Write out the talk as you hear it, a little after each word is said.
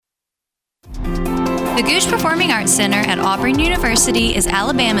The Gooch Performing Arts Center at Auburn University is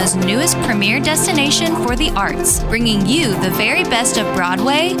Alabama's newest premier destination for the arts, bringing you the very best of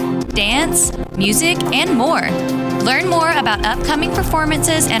Broadway, dance, music, and more. Learn more about upcoming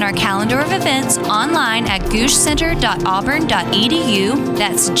performances and our calendar of events online at goochcenter.auburn.edu.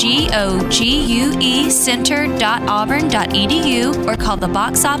 That's GOGUE center.auburn.edu, or call the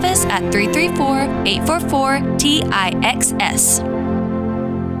box office at 334-844-TIXS.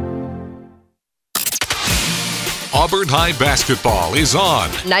 Auburn High basketball is on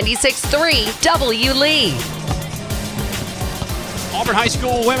 96.3 W. Lee. Auburn High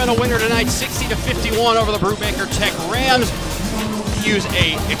School women a winner tonight, 60-51 over the Brewbaker Tech Rams. Use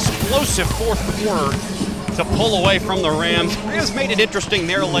a explosive fourth quarter to pull away from the Rams. Rams made it interesting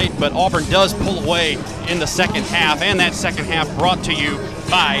there late, but Auburn does pull away in the second half, and that second half brought to you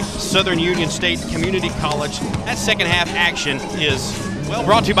by Southern Union State Community College. That second half action is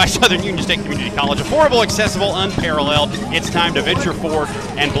brought to you by Southern Union State Community College. Affordable, accessible, unparalleled. It's time to venture forward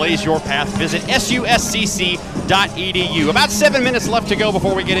and blaze your path. Visit suscc.edu. About 7 minutes left to go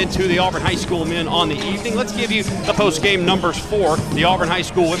before we get into the Auburn High School men on the evening. Let's give you the post-game numbers for the Auburn High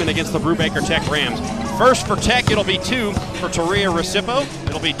School women against the Brewbaker Tech Rams. First for Tech, it'll be 2 for Taria Recipo.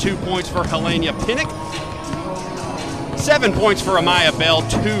 It'll be 2 points for Helena Pinnock. 7 points for Amaya Bell,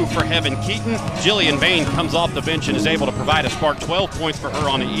 2 for Heaven Keaton. Jillian Bain comes off the bench and is able to provide a spark, 12 points for her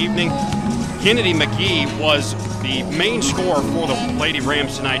on the evening. Kennedy McGee was the main scorer for the Lady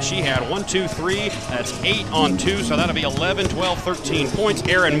Rams tonight. She had 1, 2, 3, that's 8 on 2, so that'll be 11, 12, 13 points.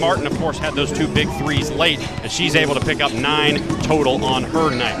 Erin Martin, of course, had those 2 big threes late, and she's able to pick up 9 total on her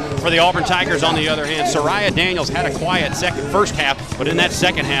night. For the Auburn Tigers, on the other hand, Soraya Daniels had a quiet first half, but in that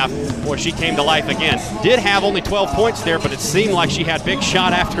second half, boy, she came to life again. Did have only 12 points there, but it seemed like she had big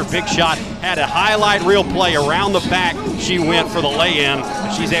shot after big shot, had a highlight reel play around the back. She went for the lay-in,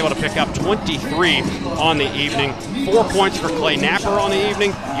 and she's able to pick up 23 on the evening. 4 points for Clay Napper on the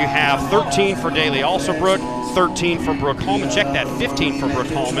evening. You have 13 for Daly Alsobrook, 13 for Brooke Hallman. Check that, 15 for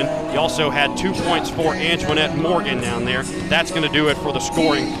Brooke Hallman. You also had 2 points for Antoinette Morgan down there. That's going to do it for the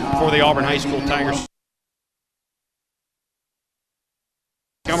scoring for the Auburn High School Tigers.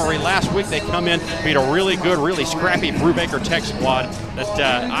 Montgomery last week, they come in, beat a really good, really scrappy Brewbaker Tech squad that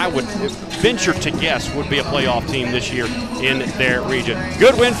I would venture to guess would be a playoff team this year in their region.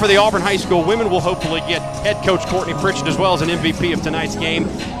 Good win for the Auburn High School women. Will hopefully get head coach Courtney Pritchett as well as an MVP of tonight's game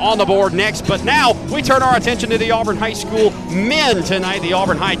on the board next. But now we turn our attention to the Auburn High School men tonight. The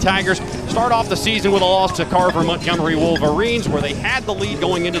Auburn High Tigers start off the season with a loss to Carver Montgomery Wolverines, where they had the lead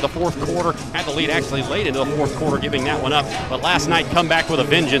going into the fourth quarter, had the lead actually late into the fourth quarter, giving that one up. But last night come back with a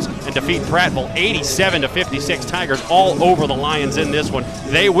vengeance and defeat Prattville 87-56. Tigers all over the Lions in this one.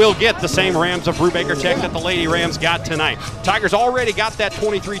 They will get the same Rams of Brewbaker Tech that the Lady Rams got tonight. Tigers already got that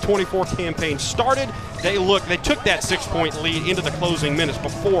 23-24 campaign started. They took that 6-point lead into the closing minutes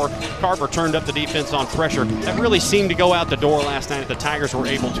before Carver turned up the defense on pressure. That really seemed to go out the door last night. The Tigers were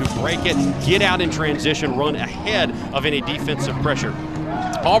able to break it, get out in transition, run ahead of any defensive pressure.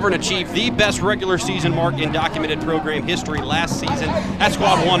 Auburn achieved the best regular season mark in documented program history last season. That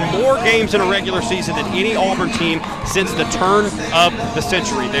squad won more games in a regular season than any Auburn team since the turn of the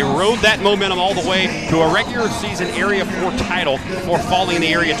century. They rode that momentum all the way to a regular season Area 4 title before falling in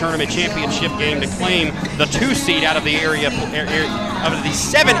the area tournament championship game to claim the 2 seed out of the area of the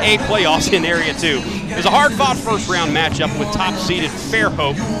 7A playoffs in Area 2. It was a hard-fought first-round matchup with top-seeded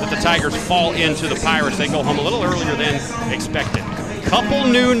Fairhope that the Tigers fall into the Pirates. They go home a little earlier than expected. Couple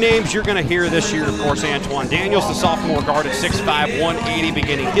new names you're going to hear this year, of course. Antoine Daniels, the sophomore guard at 6'5", 180,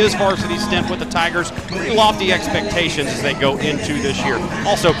 beginning his varsity stint with the Tigers. Pretty lofty expectations as they go into this year.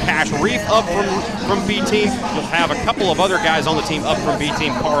 Also, Cash Reef up from B-Team. You'll have a couple of other guys on the team up from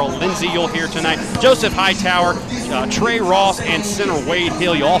B-Team. Carl Lindsay you'll hear tonight. Joseph Hightower, Trey Ross, and center Wade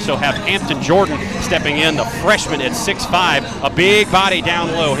Hill. You also have Hampton Jordan stepping in, the freshman at 6'5", a big body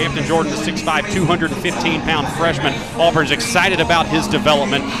down low. Hampton Jordan, the 6'5", 215-pound freshman. Auburn's excited about his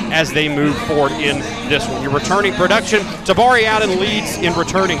development as they move forward in this one. Your returning production, Tabari Allen leads in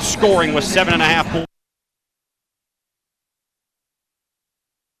returning scoring with 7.5 points.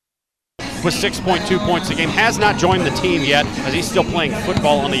 With 6.2 points a game. Has not joined the team yet as he's still playing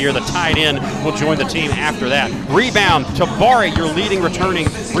football on the year. The tight end will join the team after that. Rebound, Tabari, your leading returning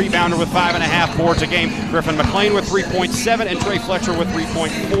rebounder with 5.5 boards a game. Griffin McLean with 3.7 and Trey Fletcher with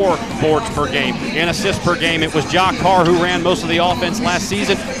 3.4 boards per game. And assists per game, it was Jock Carr who ran most of the offense last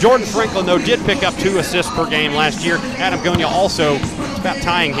season. Jordan Franklin, though, did pick up 2 assists per game last year. Adam Gonia also about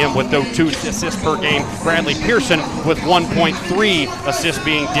tying him with those 2 assists per game. Bradley Pearson with 1.3 assists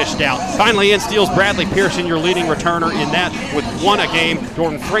being dished out. Finally in steals, Bradley Pearson, your leading returner in that with 1 a game.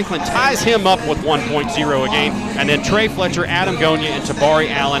 Jordan Franklin ties him up with 1.0 a game. And then Trey Fletcher, Adam Gonia, and Tabari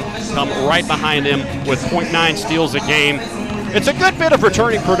Allen come right behind him with 0.9 steals a game. It's a good bit of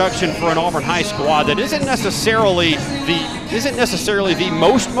returning production for an Auburn High squad that isn't necessarily the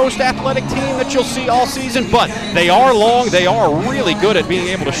most athletic team that you'll see all season, but they are long. They are really good at being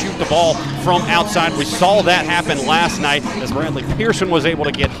able to shoot the ball from outside. We saw that happen last night as Bradley Pearson was able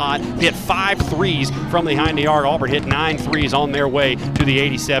to get hot, hit 5 threes from behind the arc. Auburn hit 9 threes on their way to the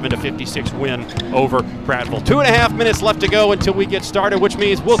 87-56 win over Prattville. 2.5 minutes left to go until we get started, which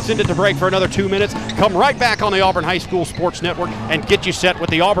means we'll send it to break for another 2 minutes. Come right back on the Auburn High School Sports Network and get you set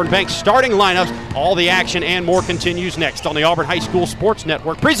with the Auburn Bank starting lineups. All the action and more continues next on the Auburn High School Sports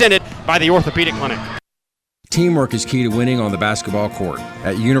Network, presented by the Orthopedic Clinic. Teamwork is key to winning on the basketball court.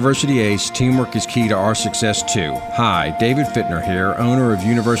 At University Ace, teamwork is key to our success too. Hi, David Fittner here, owner of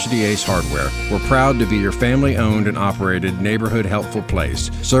University Ace Hardware. We're proud to be your family-owned and operated neighborhood helpful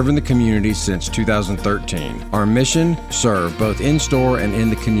place, serving the community since 2013. Our mission, serve both in-store and in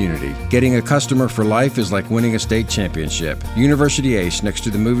the community. Getting a customer for life is like winning a state championship. University Ace, next to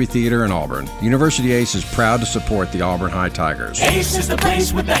the movie theater in Auburn. University Ace is proud to support the Auburn High Tigers. Ace is the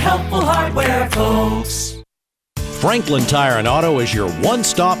place with the helpful hardware, folks. Franklin Tire and Auto is your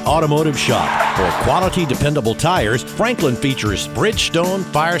one-stop automotive shop. For quality, dependable tires, Franklin features Bridgestone,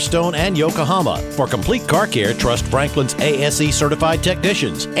 Firestone, and Yokohama. For complete car care, trust Franklin's ASE certified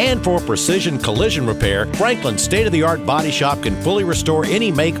technicians. And for precision collision repair, Franklin's state-of-the-art body shop can fully restore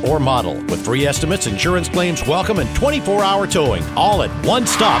any make or model. With free estimates, insurance claims welcome, and 24-hour towing, all at one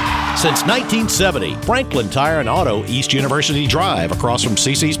stop since 1970. Franklin Tire and Auto, East University Drive, across from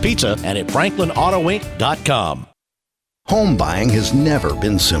CC's Pizza, and at franklinautoinc.com. Home buying has never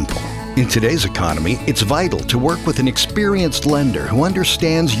been simple. In today's economy, it's vital to work with an experienced lender who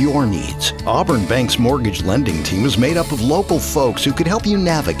understands your needs. Auburn Bank's mortgage lending team is made up of local folks who could help you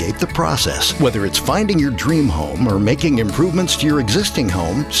navigate the process. Whether it's finding your dream home or making improvements to your existing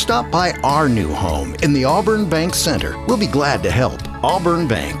home, stop by our new home in the Auburn Bank Center. We'll be glad to help. Auburn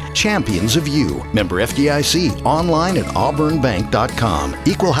Bank, champions of you. Member FDIC, online at auburnbank.com.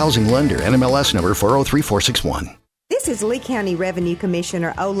 Equal housing lender, NMLS number 403461. This is Lee County Revenue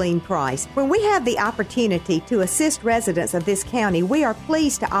Commissioner Oline Price. When we have the opportunity to assist residents of this county, we are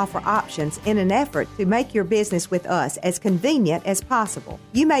pleased to offer options in an effort to make your business with us as convenient as possible.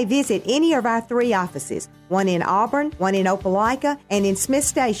 You may visit any of our 3 offices, one in Auburn, one in Opelika, and in Smith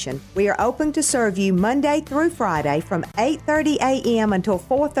Station. We are open to serve you Monday through Friday from 8:30 a.m. until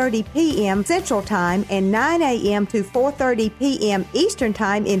 4:30 p.m. Central Time and 9 a.m. to 4:30 p.m. Eastern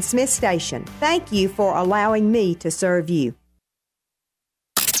Time in Smith Station. Thank you for allowing me to serve you.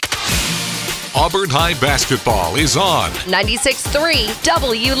 Auburn High basketball is on 96.3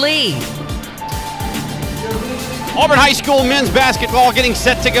 W Lee. Auburn High School men's basketball getting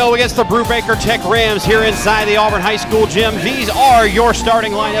set to go against the Brewbaker Tech Rams here inside the Auburn High School gym. These are your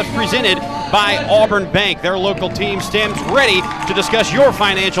starting lineups presented by Auburn Bank. Their local team stands ready to discuss your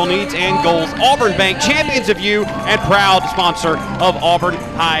financial needs and goals. Auburn Bank, champions of you and proud sponsor of Auburn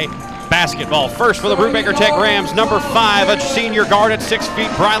High basketball. First for the Brewbaker Tech Rams, number 5, a senior guard at 6 feet,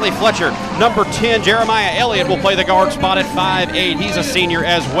 Briley Fletcher. Number 10, Jeremiah Elliott will play the guard spot at 5'8". He's a senior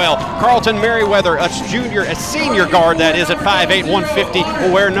as well. Carlton Merriweather, a senior guard that is at 5'8", 150,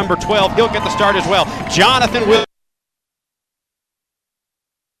 will wear number 12. He'll get the start as well. Jonathan Will.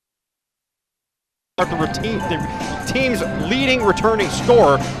 The team's leading returning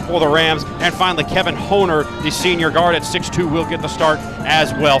scorer for the Rams. And finally, Kevin Honer, the senior guard at 6'2", will get the start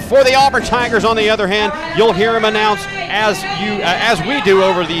as well. For the Auburn Tigers, on the other hand, you'll hear him announce as we do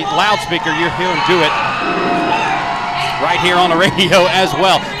over the loudspeaker. You'll hear him do it right here on the radio as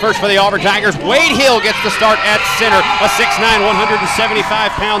well. First for the Auburn Tigers, Wade Hill gets the start at center. A 6'9",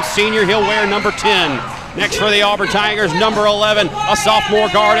 175-pound senior. He'll wear number 10. Next for the Auburn Tigers, number 11, a sophomore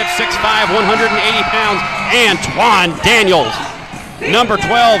guard at 6'5", 180 pounds, Antoine Daniels. Number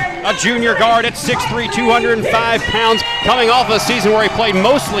 12, a junior guard at 6'3", 205 pounds, coming off a season where he played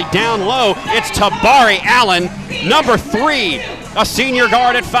mostly down low. It's Tabari Allen. Number 3, a senior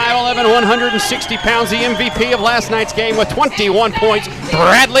guard at 5'11", 160 pounds, the MVP of last night's game with 21 points,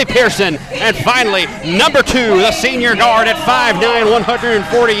 Bradley Pearson. And finally, number 2, the senior guard at 5'9",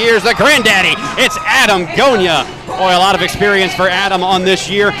 140 years, the granddaddy, it's Adam Gonia. Boy, a lot of experience for Adam on this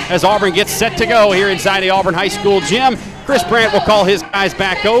year as Auburn gets set to go here inside the Auburn High School gym. Chris Brandt will call his guys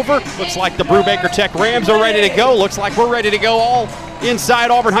back over. Looks like the Brewbaker Tech Rams are ready to go. Looks like we're ready to go all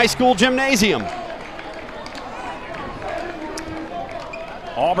inside Auburn High School gymnasium.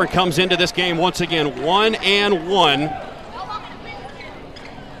 Auburn comes into this game once again 1-1.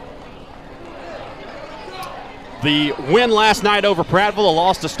 The win last night over Prattville, a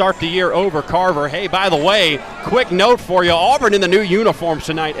loss to start the year over Carver. Hey, by the way, quick note for you, Auburn in the new uniforms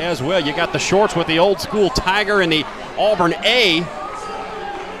tonight as well. You got the shorts with the old school Tiger and the Auburn A,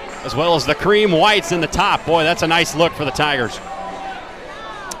 as well as the cream whites in the top. Boy, that's a nice look for the Tigers.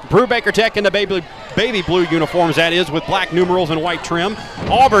 Brewbaker Tech in the baby blue uniforms, that is, with black numerals and white trim.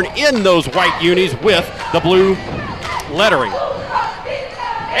 Auburn in those white unis with the blue lettering.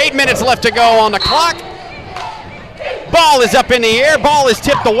 8 minutes left to go on the clock. Ball is up in the air. Ball is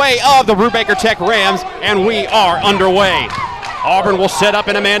tipped away of the Brewbaker Tech Rams, and we are underway. Auburn will set up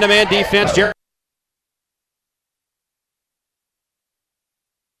in a man-to-man defense.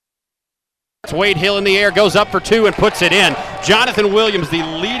 Wade Hill in the air, goes up for two and puts it in. Jonathan Williams, the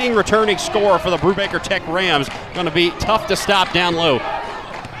leading returning scorer for the Brewbaker Tech Rams, going to be tough to stop down low.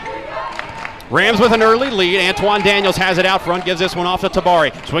 Rams with an early lead. Antoine Daniels has it out front, gives this one off to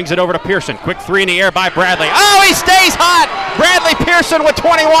Tabari. Swings it over to Pearson. Quick three in the air by Bradley. Oh, he stays hot! Bradley Pearson with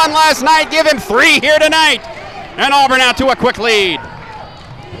 21 last night. Give him 3 here tonight. And Auburn out to a quick lead.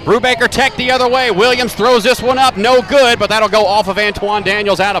 Brewbaker Tech the other way. Williams throws this one up. No good, but that'll go off of Antoine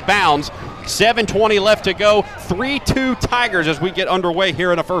Daniels out of bounds. 7:20 left to go. 3-2 Tigers as we get underway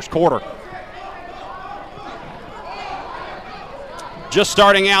here in the first quarter. Just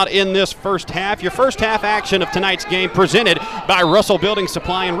starting out in this first half, your first half action of tonight's game presented by Russell Building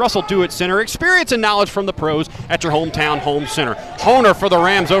Supply and Russell Do-It Center. Experience and knowledge from the pros at your hometown home center. Honer for the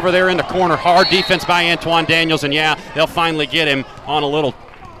Rams over there in the corner. Hard defense by Antoine Daniels, and yeah, they'll finally get him on a little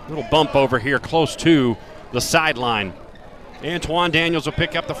bump over here close to the sideline. Antoine Daniels will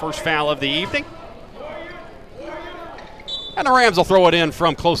pick up the first foul of the evening. And the Rams will throw it in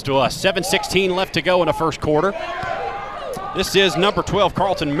from close to us. 7:16 left to go in the first quarter. This is number 12,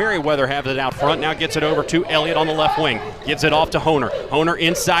 Carlton Merriweather, has it out front. Now gets it over to Elliott on the left wing. Gives it off to Honer. Honer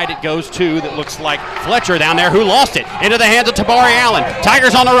inside it goes to, that looks like Fletcher down there, who lost it. Into the hands of Tabari Allen.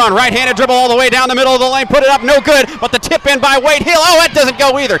 Tigers on the run. Right-handed dribble all the way down the middle of the lane. Put it up, no good. But the tip in by Wade Hill. Oh, that doesn't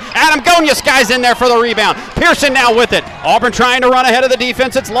go either. Adam Gonia skies in there for the rebound. Pearson now with it. Auburn trying to run ahead of the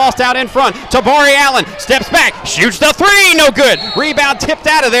defense. It's lost out in front. Tabari Allen steps back. Shoots the three. No good. Rebound tipped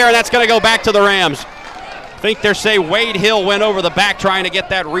out of there, and that's going to go back to the Rams. I think they say Wade Hill went over the back trying to get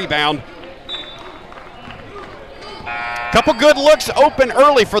that rebound. Couple good looks open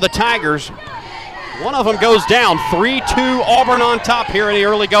early for the Tigers. One of them goes down. 3-2 Auburn on top here in the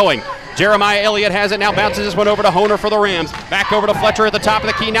early going. Jeremiah Elliott has it now, bounces this one over to Honer for the Rams. Back over to Fletcher at the top of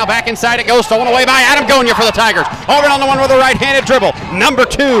the key. Now back inside it goes, stolen away by Adam Gonia for the Tigers. Auburn on the one with a right-handed dribble. Number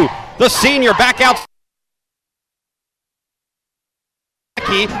 2, the senior, back out.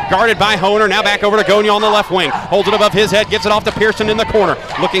 Guarded by Honer, now back over to Gonia on the left wing. Holds it above his head, gives it off to Pearson in the corner.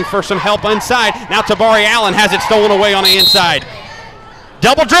 Looking for some help inside. Now Tabari Allen has it stolen away on the inside.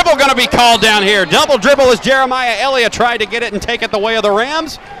 Double dribble going to be called down here. Double dribble as Jeremiah Elliott tried to get it and take it the way of the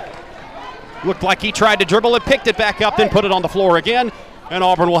Rams. Looked like he tried to dribble it, picked it back up, then put it on the floor again. And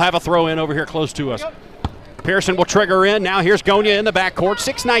Auburn will have a throw in over here close to us. Pearson will trigger in. Now here's Gonia in the backcourt.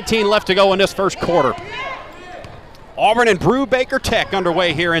 6:19 left to go in this first quarter. Auburn and Brewbaker Tech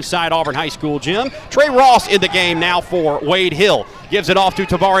underway here inside Auburn High School gym. Trey Ross in the game now for Wade Hill. Gives it off to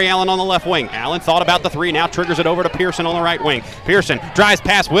Tabari Allen on the left wing. Allen thought about the three, now triggers it over to Pearson on the right wing. Pearson drives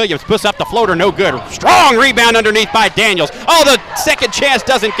past Williams, puts up the floater, no good. Strong rebound underneath by Daniels. Oh, the second chance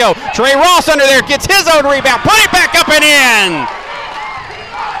doesn't go. Trey Ross under there gets his own rebound, put it back up and in.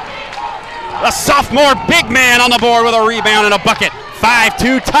 The sophomore big man on the board with a rebound and a bucket.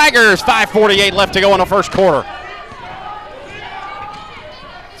 5-2 Tigers, 5:48 left to go in the first quarter.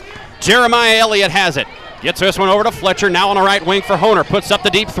 Jeremiah Elliott has it. Gets this one over to Fletcher, now on the right wing for Honer. Puts up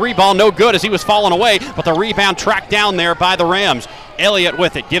the deep three ball, no good as he was falling away, but the rebound tracked down there by the Rams. Elliott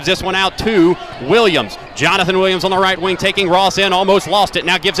with it, gives this one out to Williams. Jonathan Williams on the right wing taking Ross in, almost lost it.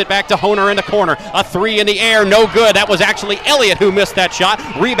 Now gives it back to Honer in the corner. A three in the air, no good. That was actually Elliott who missed that shot.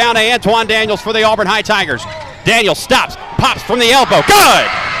 Rebound to Antoine Daniels for the Auburn High Tigers. Daniels stops, pops from the elbow, good!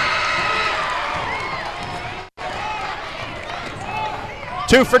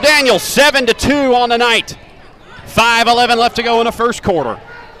 Two for Daniels, 7-2 on the night. 5:11 left to go in the first quarter.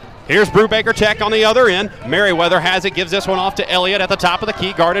 Here's Brewbaker Tech on the other end. Merriweather has it, gives this one off to Elliott at the top of the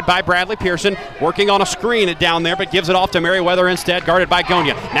key, guarded by Bradley Pearson, working on a screen down there, but gives it off to Merriweather instead, guarded by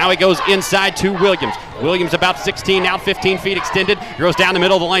Gonia. Now he goes inside to Williams. Williams about 16, now 15 feet extended, goes down the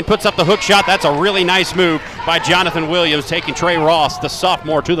middle of the lane, puts up the hook shot. That's a really nice move by Jonathan Williams, taking Trey Ross, the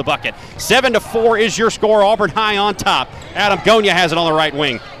sophomore, to the bucket. 7-4 is your score. Auburn High on top. Adam Gonia has it on the right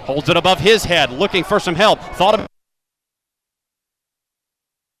wing, holds it above his head, looking for some help. Thought about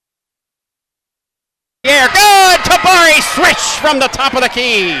Yeah, good! Tabari switch from the top of the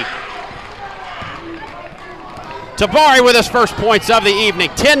key. Tabari with his first points of the evening.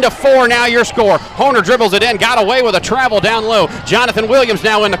 10-4 now your score. Honer dribbles it in, got away with a travel down low. Jonathan Williams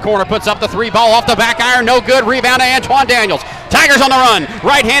now in the corner, puts up the three ball off the back iron. No good. Rebound to Antoine Daniels. Tigers on the run.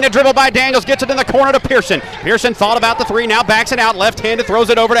 Right-handed dribble by Daniels, gets it in the corner to Pearson. Pearson thought about the three, now backs it out. Left-handed throws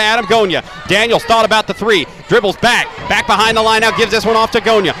it over to Adam Gonya. Daniels thought about the three, dribbles back behind the line, now gives this one off to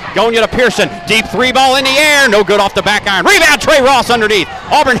Gonya. Gonya to Pearson. Deep three ball in the air. No good off the back iron. Rebound, Trey Ross underneath.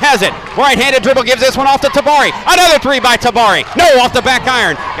 Auburn has it. Right-handed dribble gives this one off to Tabari. Another three by Tabari. No, off the back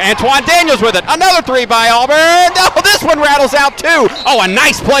iron. Antoine Daniels with it. Another three by Auburn. Oh, this one rattles out too. Oh, a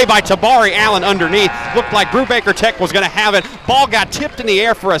nice play by Tabari Allen underneath. Looked like Brewbaker Tech was going to have it. Ball got tipped in the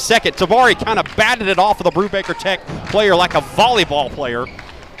air for a second. Tabari kind of batted it off of the Brewbaker Tech player like a volleyball player.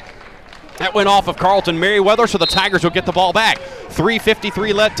 That went off of Carlton Merriweather, so the Tigers will get the ball back.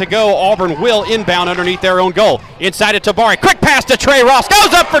 3:53 left to go. Auburn will inbound underneath their own goal. Inside to Tabari. Quick pass to Trey Ross.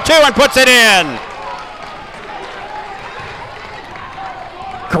 Goes up for two and puts it in.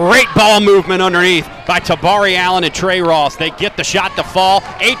 Great ball movement underneath by Tabari Allen and Trey Ross. They get the shot to fall.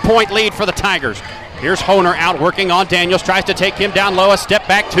 8-point lead for the Tigers. Here's Honer out working on Daniels. Tries to take him down low. A step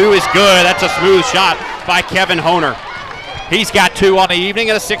back two is good. That's a smooth shot by Kevin Honer. He's got two on the evening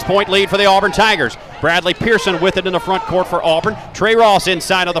and a 6-point lead for the Auburn Tigers. Bradley Pearson with it in the front court for Auburn. Trey Ross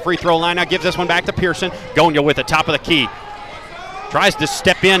inside of the free throw line. Now gives this one back to Pearson. Gonya with it, top of the key. Tries to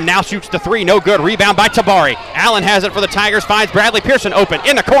step in, now shoots the three, no good. Rebound by Tabari. Allen has it for the Tigers, finds Bradley Pearson open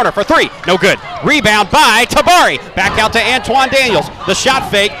in the corner for three, no good. Rebound by Tabari. Back out to Antoine Daniels. The shot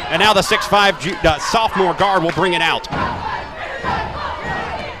fake, and now the 6'5" sophomore guard will bring it out.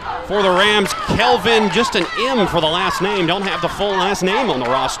 For the Rams, Kelvin, just an M for the last name. Don't have the full last name on the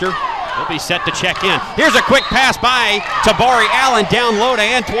roster. He'll be set to check in. Here's a quick pass by Tabari Allen down low to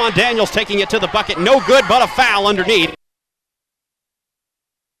Antoine Daniels, taking it to the bucket. No good, but a foul underneath.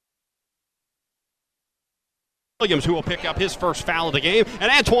 Williams, who will pick up his first foul of the game, and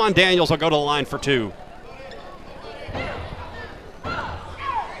Antoine Daniels will go to the line for two.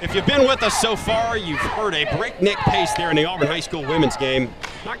 If you've been with us so far, you've heard a breakneck pace there in the Auburn High School women's game.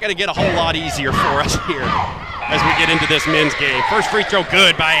 Not going to get a whole lot easier for us here as we get into this men's game. First free throw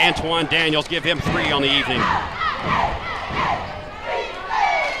good by Antoine Daniels. Give him three on the evening.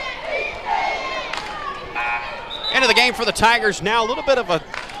 End of the game for the Tigers now. A little bit of a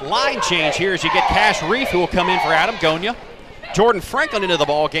line change here as you get Cash Reef, who will come in for Adam Gonya. Jordan Franklin into the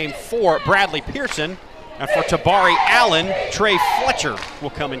ball game for Bradley Pearson. And for Tabari Allen, Trey Fletcher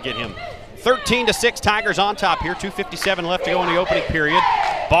will come and get him. 13-6 Tigers on top here. 2:57 left to go in the opening period.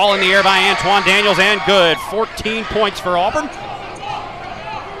 Ball in the air by Antoine Daniels and good. 14 points for Auburn.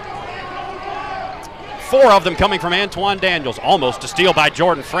 4 of them coming from Antoine Daniels. Almost a steal by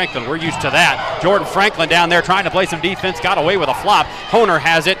Jordan Franklin. We're used to that. Jordan Franklin down there trying to play some defense. Got away with a flop. Honer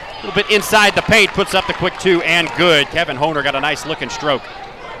has it. A little bit inside the paint. Puts up the quick two and good. Kevin Honer got a nice looking stroke.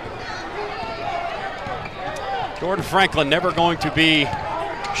 Jordan Franklin never going to be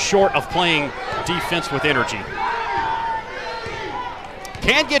short of playing defense with energy.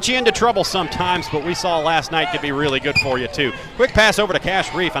 Can get you into trouble sometimes, but we saw last night could be really good for you too. Quick pass over to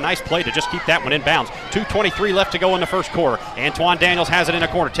Cash Reef. A nice play to just keep that one in bounds. 2:23 left to go in the first quarter. Antoine Daniels has it in a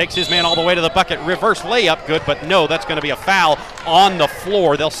corner. Takes his man all the way to the bucket. Reverse layup, good, but no, that's going to be a foul on the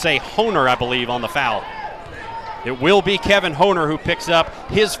floor. They'll say Honer, I believe, on the foul. It will be Kevin Honer who picks up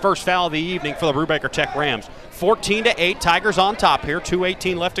his first foul of the evening for the Brewbaker Tech Rams. 14-8, Tigers on top here.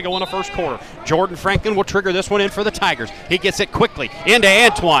 2:18 left to go in the first quarter. Jordan Franklin will trigger this one in for the Tigers. He gets it quickly into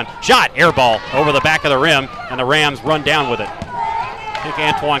Antoine. Shot, air ball over the back of the rim, and the Rams run down with it. I think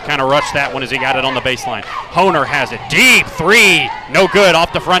Antoine kind of rushed that one as he got it on the baseline. Honer has it. Deep three. No good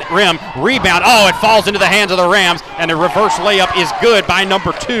off the front rim. Rebound. Oh, it falls into the hands of the Rams, and the reverse layup is good by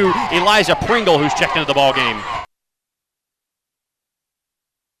number 2, Elijah Pringle, who's checked into the ball game.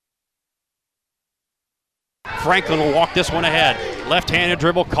 Franklin will walk this one ahead. Left-handed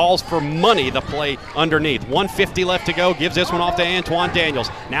dribble, calls for money, the play underneath. 1:50 left to go, gives this one off to Antoine Daniels.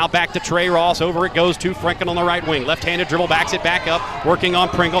 Now back to Trey Ross, over it goes to Franklin on the right wing. Left-handed dribble, backs it back up, working on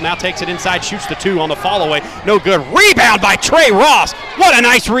Pringle. Now takes it inside, shoots the 2 on the fall away. No good. Rebound by Trey Ross. What a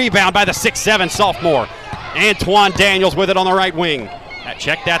nice rebound by the 6'7 sophomore. Antoine Daniels with it on the right wing.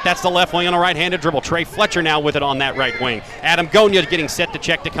 Check that. That's the left wing on a right-handed dribble. Trey Fletcher now with it on that right wing. Adam Gonya getting set to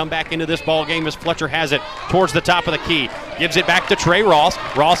check to come back into this ball game as Fletcher has it towards the top of the key. Gives it back to Trey Ross.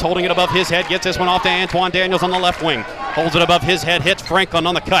 Ross holding it above his head. Gets this one off to Antoine Daniels on the left wing. Holds it above his head. Hits Franklin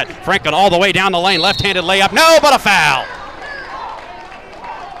on the cut. Franklin all the way down the lane. Left-handed layup. No, but a foul.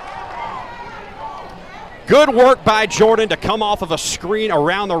 Good work by Jordan to come off of a screen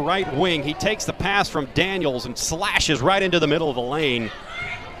around the right wing. He takes the pass from Daniels and slashes right into the middle of the lane.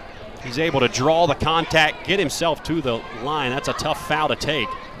 He's able to draw the contact, get himself to the line. That's a tough foul to take.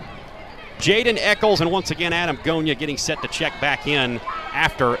 Jaden Eccles and once again Adam Gonya getting set to check back in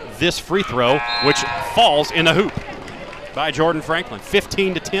after this free throw, which falls in the hoop by Jordan Franklin.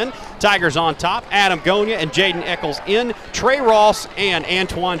 15-10. Tigers on top. Adam Gonya and Jaden Eccles in. Trey Ross and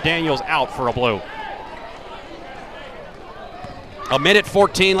Antoine Daniels out for a blow.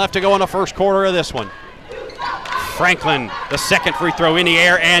 1:14 left to go in the first quarter of this one. Franklin, the second free throw in the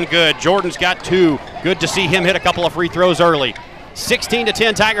air and good. Jordan's got 2. Good to see him hit a couple of free throws early.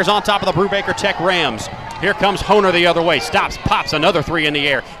 16-10, Tigers on top of the Brewbaker Tech Rams. Here comes Honer the other way. Stops, pops, another 3 in the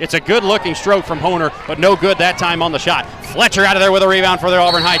air. It's a good-looking stroke from Honer, but no good that time on the shot. Fletcher out of there with a rebound for the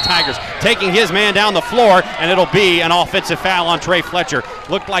Auburn High Tigers. Taking his man down the floor, and it'll be an offensive foul on Trey Fletcher.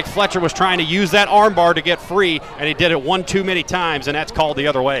 Looked like Fletcher was trying to use that arm bar to get free, and he did it one too many times, and that's called the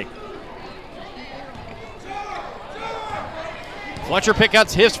other way. Fletcher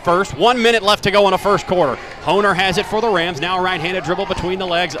picks his first. 1 minute left to go in the first quarter. Honer has it for the Rams. Now a right-handed dribble between the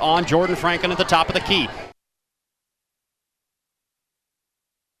legs on Jordan Franklin at the top of the key.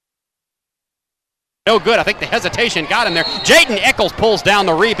 No good. I think the hesitation got him there. Jaden Eccles pulls down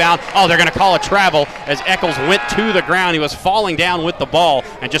the rebound. Oh, they're going to call a travel as Eccles went to the ground. He was falling down with the ball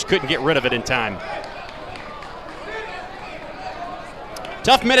and just couldn't get rid of it in time.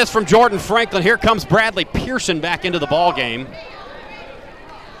 Tough minutes from Jordan Franklin. Here comes Bradley Pearson back into the ball game.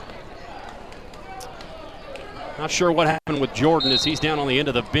 Not sure what happened with Jordan as he's down on the end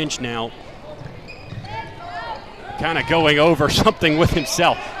of the bench now. Kind of going over something with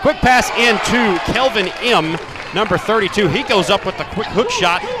himself. Quick pass into Kelvin M., number 32. He goes up with the quick hook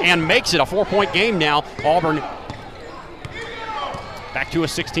shot and makes it a 4-point game now. Auburn back to a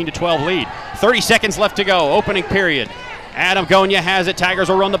 16-12 lead. 30 seconds left to go, opening period. Adam Gonya has it. Tigers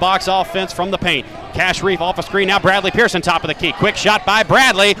will run the box offense from the paint. Cash Reef off a screen. Now Bradley Pearson, top of the key. Quick shot by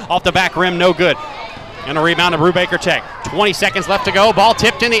Bradley. Off the back rim, no good. And a rebound to Brewbaker Tech. 20 seconds left to go. Ball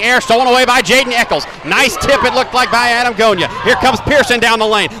tipped in the air, stolen away by Jaden Eccles. Nice tip, it looked like, by Adam Gonya. Here comes Pearson down the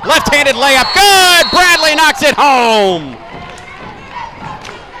lane. Left-handed layup. Good! Bradley knocks it home.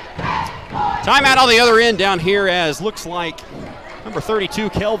 Timeout on the other end down here as looks like number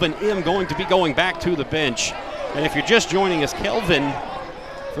 32, Kelvin M., going to be going back to the bench. And if you're just joining us, Kelvin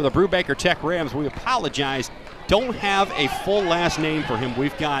for the Brewbaker Tech Rams, we apologize. Don't have a full last name for him.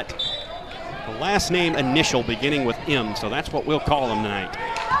 We've got the last name initial beginning with M, so that's what we'll call him tonight.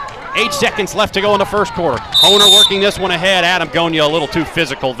 8 seconds left to go in the first quarter. Honer working this one ahead. Adam Gonya a little too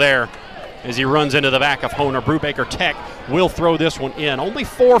physical there as he runs into the back of Honer. Brewbaker Tech will throw this one in. Only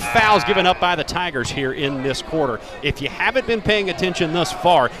 4 fouls given up by the Tigers here in this quarter. If you haven't been paying attention thus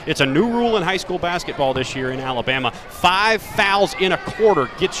far, it's a new rule in high school basketball this year in Alabama. 5 fouls in a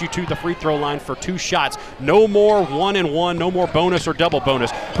quarter gets you to the free throw line for 2 shots. No more 1-and-1, no more bonus or double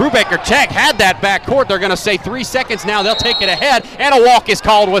bonus. Brewbaker Tech had that back court. They're going to say 3 seconds now. They'll take it ahead, and a walk is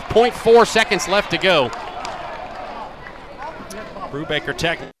called with 0.4 seconds left to go. Brewbaker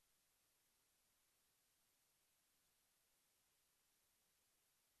Tech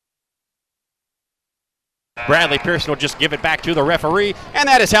Bradley Pearson will just give it back to the referee, and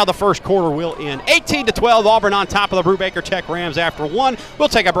that is how the first quarter will end. 18-12, Auburn on top of the Brewbaker Tech Rams after 1. We'll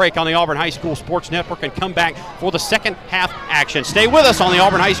take a break on the Auburn High School Sports Network and come back for the second half action. Stay with us on the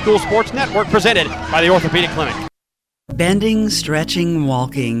Auburn High School Sports Network, presented by the Orthopedic Clinic. Bending, stretching,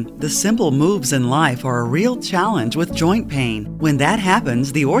 walking. The simple moves in life are a real challenge with joint pain. When that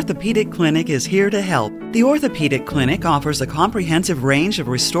happens, the Orthopedic Clinic is here to help. The Orthopedic Clinic offers a comprehensive range of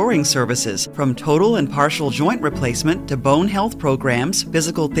restoring services, from total and partial joint replacement to bone health programs,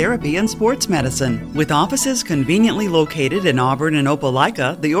 physical therapy, and sports medicine. With offices conveniently located in Auburn and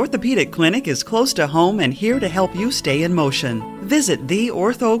Opelika, the Orthopedic Clinic is close to home and here to help you stay in motion. Visit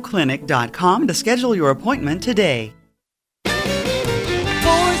theorthoclinic.com to schedule your appointment today.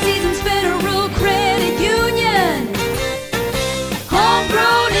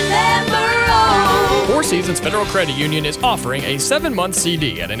 Four Seasons Federal Credit Union is offering a 7-month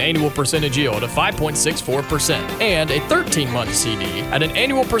CD at an annual percentage yield of 5.64% and a 13-month CD at an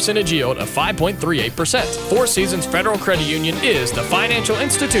annual percentage yield of 5.38%. Four Seasons Federal Credit Union is the financial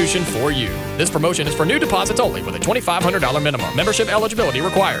institution for you. This promotion is for new deposits only with a $2,500 minimum. Membership eligibility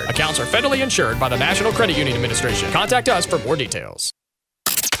required. Accounts are federally insured by the National Credit Union Administration. Contact us for more details.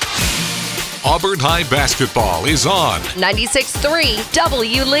 Auburn High basketball is on 96.3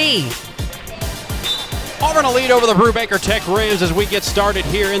 W. Lee. Auburn a lead over the Brewbaker Tech Rams as we get started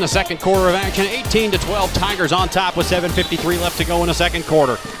here in the second quarter of action. 18-12, Tigers on top with 7:53 left to go in the second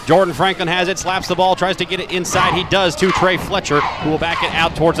quarter. Jordan Franklin has it, slaps the ball, tries to get it inside. He does to Trey Fletcher, who will back it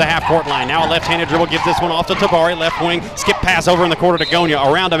out towards the half-court line. Now a left-handed dribble, gives this one off to Tabari, left wing, skip pass over in the corner to Gonya.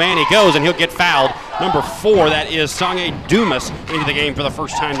 Around a man he goes, and he'll get fouled. Number 4, that is Songe Dumas, into the game for the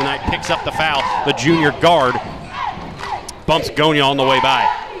first time tonight. Picks up the foul, the junior guard. Bumps Gonya on the way by.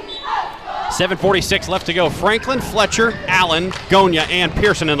 7:46 left to go. Franklin, Fletcher, Allen, Gonya, and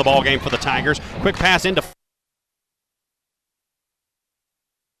Pearson in the ball game for the Tigers. Quick pass into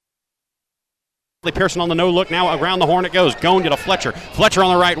Pearson on the no-look. Now around the horn it goes. Gonya to Fletcher. Fletcher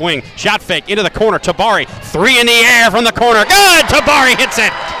on the right wing. Shot fake into the corner. Tabari. 3 in the air from the corner. Good! Tabari hits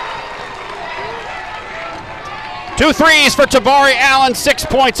it! 2 threes for Tabari Allen. 6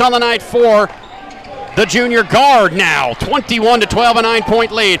 points on the night for the junior guard now. 21-12, a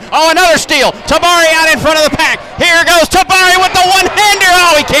 9-point lead. Oh, another steal. Tabari out in front of the pack. Here goes Tabari with the one-hander.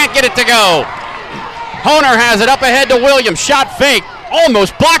 Oh, he can't get it to go. Honer has it up ahead to Williams. Shot fake.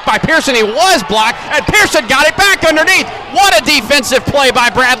 Almost blocked by Pearson. He was blocked, and Pearson got it back underneath. What a defensive play by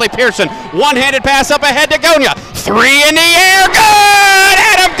Bradley Pearson. One-handed pass up ahead to Gonya. 3 in the air. Good!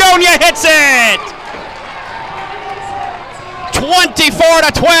 Adam Gonya hits it!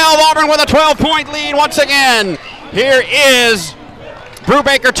 24-12, Auburn with a 12-point lead once again. Here is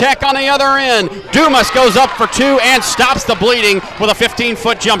Brewbaker Tech on the other end. Dumas goes up for 2 and stops the bleeding with a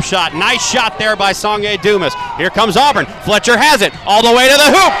 15-foot jump shot. Nice shot there by Songe Dumas. Here comes Auburn. Fletcher has it all the way to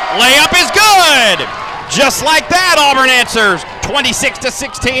the hoop. Layup is good. Just like that, Auburn answers.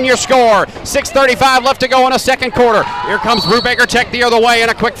 26-16 your score. 6:35 left to go in a second quarter. Here comes Brewbaker Tech the other way, and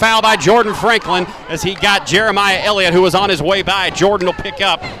a quick foul by Jordan Franklin as he got Jeremiah Elliott, who was on his way by. Jordan will pick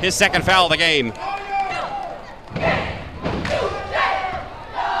up his second foul of the game.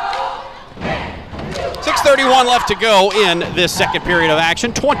 .6:31 left to go in this second period of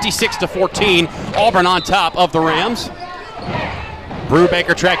action. 26-14, Auburn on top of the Rams.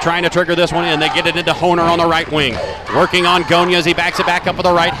 Brewbaker Tech trying to trigger this one in. They get it into Honer on the right wing. Working on Gonya as he backs it back up with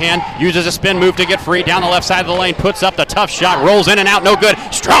the right hand. Uses a spin move to get free. Down the left side of the lane. Puts up the tough shot. Rolls in and out. No good.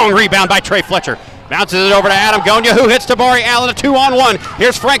 Strong rebound by Trey Fletcher. Bounces it over to Adam Gonya, who hits Tabari Allen a 2-on-1.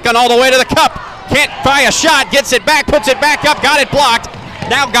 Here's Franklin all the way to the cup. Can't buy a shot. Gets it back. Puts it back up. Got it blocked.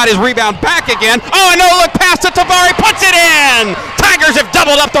 Now got his rebound back again. Oh, a no-look pass to Tabari. Puts it in. Tigers have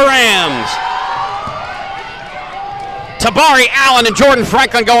doubled up the Rams. Tabari Allen and Jordan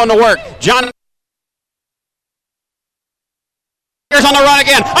Franklin going to work. John on the run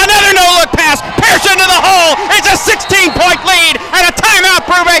again. Another no-look pass. Pearson to the hole. It's a 16-point lead, and a timeout.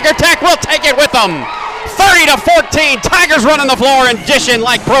 Brewbaker Tech will take it with them. 30-14. Tigers running the floor and dishing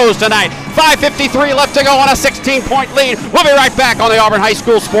like pros tonight. 5:53 left to go on a 16-point lead. We'll be right back on the Auburn High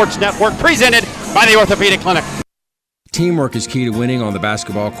School Sports Network, presented by the Orthopedic Clinic. Teamwork is key to winning on the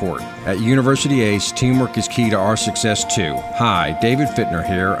basketball court. At University Ace, teamwork is key to our success too. Hi, David Fittner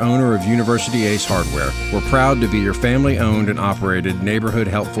here, owner of University Ace Hardware. We're proud to be your family-owned and operated neighborhood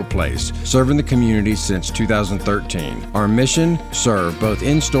helpful place, serving the community since 2013. Our mission, serve both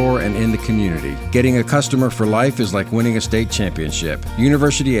in-store and in the community. Getting a customer for life is like winning a state championship.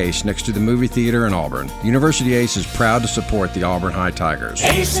 University Ace, next to the movie theater in Auburn. University Ace is proud to support the Auburn High Tigers.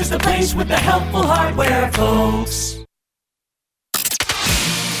 Ace is the place with the helpful hardware, folks.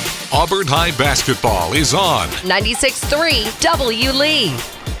 Auburn High basketball is on 96.3 W Lee.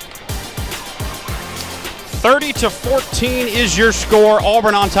 30-14 is your score.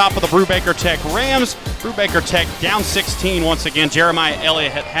 Auburn on top of the Brewbaker Tech Rams. Brewbaker Tech down 16 once again. Jeremiah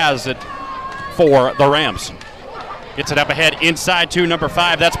Elliott has it for the Rams. Gets it up ahead inside to number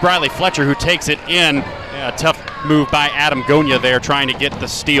 5. That's Bradley Fletcher, who takes it in. A tough move by Adam Gonya there, trying to get the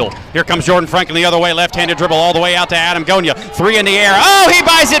steal. Here comes Jordan Franklin the other way. Left-handed dribble all the way out to Adam Gonya. 3 in the air. Oh, he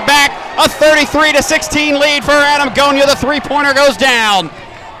buys it back. A 33-16 lead for Adam Gonya. The three-pointer goes down.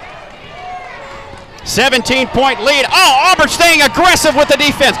 17-point lead. Oh, Auburn staying aggressive with the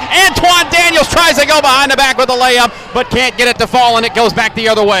defense. Antoine Daniels tries to go behind the back with a layup, but can't get it to fall, and it goes back the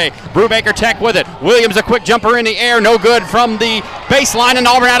other way. Brewbaker Tech with it. Williams a quick jumper in the air. No good from the baseline, and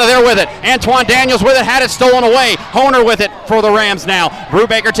Auburn out of there with it. Antoine Daniels with it. Had it stolen away. Honer with it for the Rams now.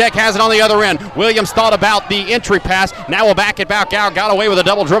 Brewbaker Tech has it on the other end. Williams thought about the entry pass. Now will back it back out. Got away with a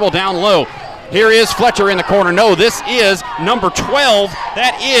double dribble down low. Here is Fletcher in the corner. No, this is number 12.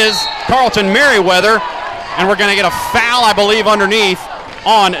 That is Carlton Merriweather. And we're going to get a foul, I believe, underneath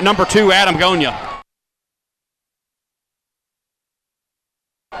on number 2, Adam Gonya.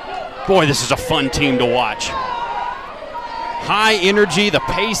 Boy, this is a fun team to watch. High energy, the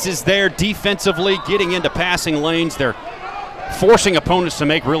pace is there defensively, getting into passing lanes. They're forcing opponents to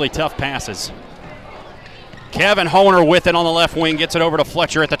make really tough passes. Kevin Honer with it on the left wing, gets it over to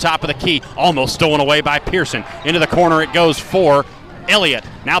Fletcher at the top of the key. Almost stolen away by Pearson. Into the corner it goes for Elliott.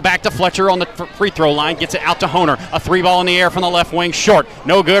 Now back to Fletcher on the free throw line. Gets it out to Honer. A 3-ball in the air from the left wing. Short.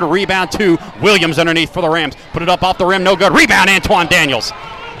 No good. Rebound to Williams underneath for the Rams. Put it up off the rim. No good. Rebound Antoine Daniels.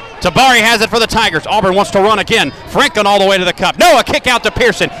 Tabari has it for the Tigers. Auburn wants to run again. Franklin all the way to the cup. No, a kick out to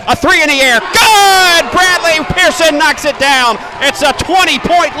Pearson. A 3 in the air. Good! Bradley Pearson knocks it down. It's a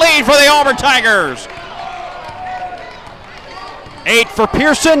 20-point lead for the Auburn Tigers. 8 for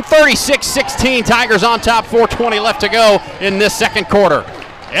Pearson, 36-16. Tigers on top, 4:20 left to go in this second quarter.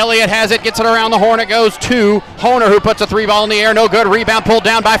 Elliott has it, gets it around the horn. It goes to Honer, who puts a 3-ball in the air. No good. Rebound pulled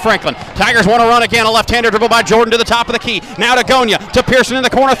down by Franklin. Tigers want to run again. A left-hander dribble by Jordan to the top of the key. Now to Gonya. To Pearson in the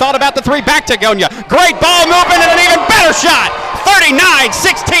corner. Thought about the 3. Back to Gonya. Great ball movement and an even better shot.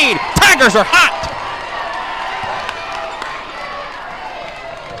 39-16. Tigers are hot.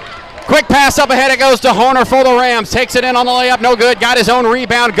 Quick pass up ahead. It goes to Honer for the Rams. Takes it in on the layup. No good. Got his own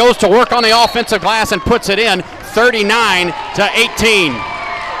rebound. Goes to work on the offensive glass and puts it in. 39-18.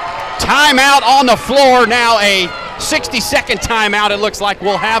 Timeout on the floor. Now a 60-second timeout it looks like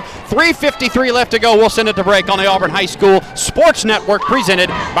we'll have. 3:53 left to go. We'll send it to break on the Auburn High School Sports Network, presented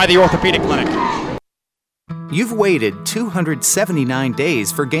by the Orthopedic Clinic. You've waited 279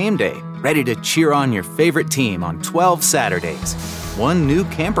 days for game day, ready to cheer on your favorite team on 12 Saturdays. One new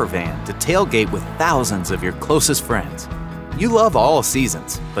camper van to tailgate with thousands of your closest friends. You love all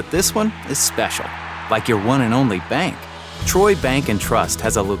seasons, but this one is special, like your one and only bank. Troy Bank and Trust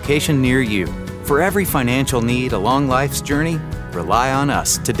has a location near you. For every financial need along life's journey, rely on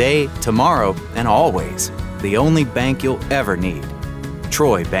us today, tomorrow, and always. The only bank you'll ever need.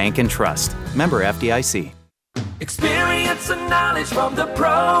 Troy Bank and Trust. Member FDIC. Experience and knowledge from the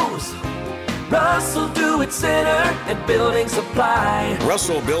pros. Russell Do-It Center and Building Supply.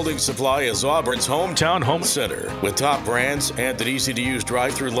 Russell Building Supply is Auburn's hometown home center. With top brands and an easy-to-use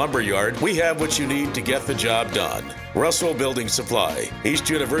drive-through lumberyard, we have what you need to get the job done. Russell Building Supply, East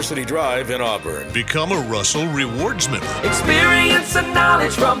University Drive in Auburn. Become a Russell Rewards member. Experience and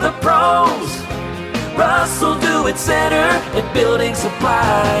knowledge from the pros. Russell Do-It Center and Building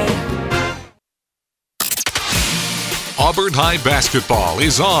Supply. Auburn High basketball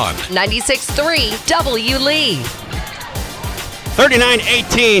is on 96.3 W Lee.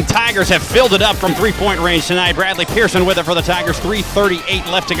 39-18. Tigers have filled it up from three-point range tonight. Bradley Pearson with it for the Tigers. 3:38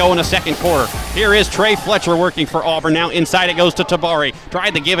 left to go in the second quarter. Here is Trey Fletcher working for Auburn. Now inside it goes to Tabari.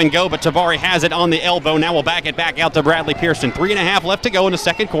 Tried the give and go, but Tabari has it on the elbow. Now we'll back it back out to Bradley Pearson. 3.5 left to go in the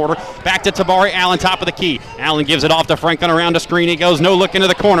second quarter. Back to Tabari. Allen top of the key. Allen gives it off to Franklin around the screen. He goes no look into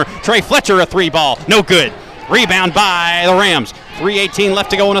the corner. Trey Fletcher a 3-ball. No good. Rebound by the Rams. 3:18 left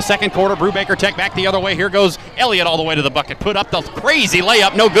to go in the second quarter. Brewbaker Tech back the other way. Here goes Elliott all the way to the bucket. Put up the crazy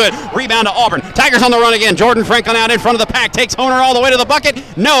layup. No good. Rebound to Auburn. Tigers on the run again. Jordan Franklin out in front of the pack. Takes Honer all the way to the bucket.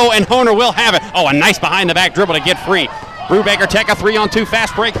 No, and Honer will have it. Oh, a nice behind-the-back dribble to get free. Brewbaker Tech a 3-on-2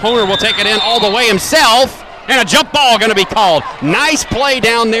 fast break. Honer will take it in all the way himself. And a jump ball going to be called. Nice play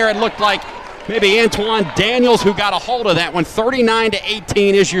down there. It looked like maybe Antoine Daniels who got a hold of that one.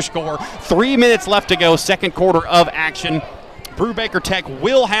 39-18 is your score. 3 minutes left to go, second quarter of action. Brewbaker Tech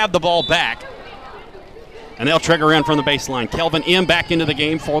will have the ball back, and they'll trigger in from the baseline. Kelvin M back into the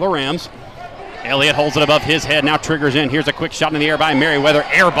game for the Rams. Elliott holds it above his head, now triggers in. Here's a quick shot in the air by Merriweather.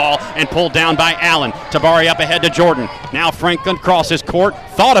 Air ball and pulled down by Allen. Tabari up ahead to Jordan. Now Franklin crosses court.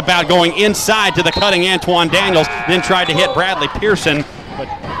 Thought about going inside to the cutting Antoine Daniels, then tried to hit Bradley Pearson. But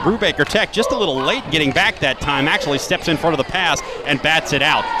Brewbaker Tech just a little late getting back that time. Actually steps in front of the pass and bats it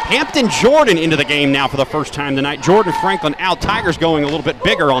out. Hampton Jordan into the game now for the first time tonight. Jordan Franklin out. Tigers going a little bit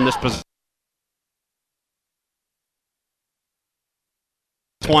bigger on this position.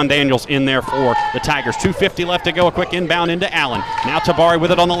 Antoine Daniels in there for the Tigers. 2:50 left to go. A quick inbound into Allen. Now Tabari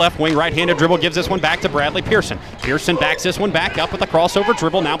with it on the left wing. Right-handed dribble gives this one back to Bradley Pearson. Pearson backs this one back up with a crossover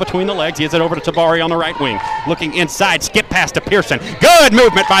dribble. Now between the legs. He gives it over to Tabari on the right wing. Looking inside. Skip pass to Pearson. Good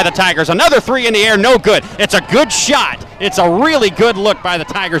movement by the Tigers. Another 3 in the air. No good. It's a good shot. It's a really good look by the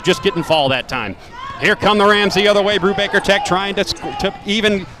Tigers. Just getting fall that time. Here come the Rams the other way. Brewbaker Tech trying to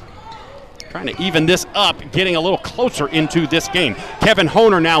even this up, getting a little closer into this game. Kevin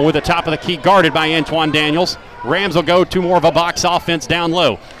Honer now with the top of the key, guarded by Antoine Daniels. Rams will go to more of a box offense down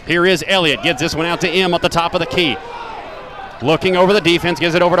low. Here is Elliott, gives this one out to M at the top of the key. Looking over the defense,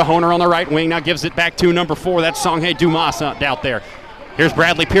 gives it over to Honer on the right wing, now gives it back to number 4. That's Songhae Dumas out there. Here's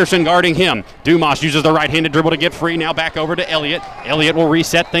Bradley Pearson guarding him. Dumas uses the right-handed dribble to get free. Now back over to Elliott. Elliott will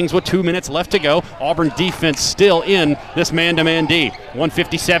reset things with 2 minutes left to go. Auburn defense still in this man-to-man D.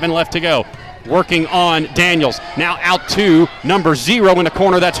 1:57 left to go. Working on Daniels. Now out to number 0 in the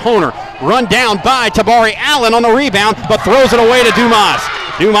corner. That's Honer. Run down by Tabari Allen on the rebound, but throws it away to Dumas.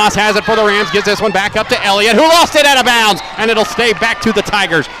 Dumas has it for the Rams, gives this one back up to Elliott, who lost it out of bounds, and it'll stay back to the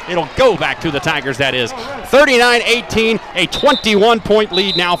Tigers. It'll go back to the Tigers, that is. 39-18, a 21-point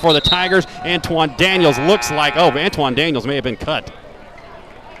lead now for the Tigers. Antoine Daniels looks like, Antoine Daniels may have been cut.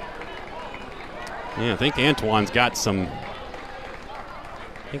 Yeah, I think Antoine's got some,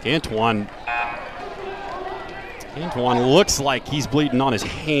 Antoine looks like he's bleeding on his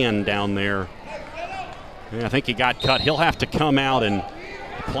hand down there. Yeah, I think he got cut. He'll have to come out and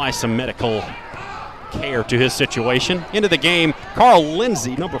apply some medical care to his situation. Into the game, Carl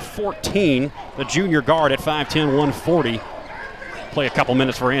Lindsay, number 14, the junior guard at 5'10", 140. Play a couple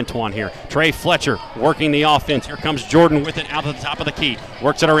minutes for Antoine here. Trey Fletcher working the offense. Here comes Jordan with it out of the top of the key.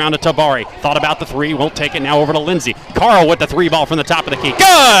 Works it around to Tabari. Thought about the three, won't take it. Now over to Lindsay. Carl with the three ball from the top of the key.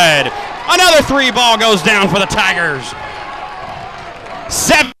 Good! Another three ball goes down for the Tigers.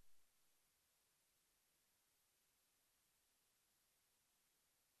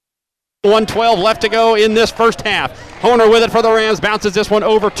 1:12 left to go in this first half. Honer with it for the Rams, bounces this one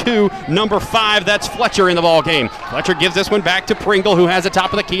over to number 5. That's Fletcher in the ball game. Fletcher gives this one back to Pringle, who has the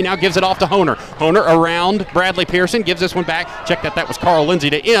top of the key, now gives it off to Honer. Honer around Bradley Pearson, gives this one back. Check that was Carl Lindsay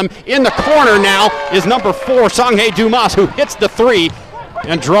to M. In the corner now is number 4, Songhae Dumas, who hits the three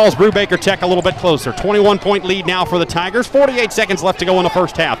and draws Brewbaker Tech a little bit closer. 21-point lead now for the Tigers. 48 seconds left to go in the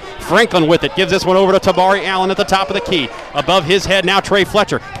first half. Franklin with it. Gives this one over to Tabari Allen at the top of the key. Above his head now Trey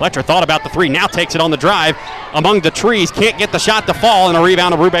Fletcher. Fletcher thought about the three. Now takes it on the drive among the trees. Can't get the shot to fall, and a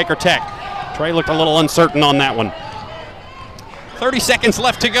rebound of Brewbaker Tech. Trey looked a little uncertain on that one. 30 seconds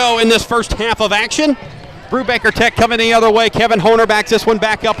left to go in this first half of action. Brewbaker Tech coming the other way. Kevin Honer backs this one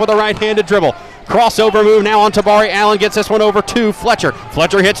back up with a right-handed dribble. Crossover move now on Tabari Allen, gets this one over to Fletcher.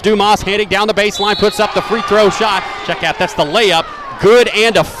 Fletcher hits Dumas, handing down the baseline, puts up the free throw shot. Check out, that's the layup. Good,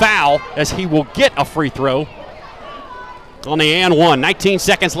 and a foul, as he will get a free throw on the and one. 19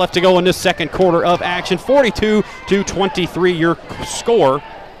 seconds left to go in this second quarter of action. 42-23 your score.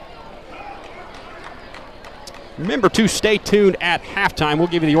 Remember to stay tuned at halftime. We'll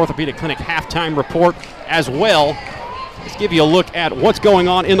give you the Orthopedic Clinic halftime report as well. Let's give you a look at what's going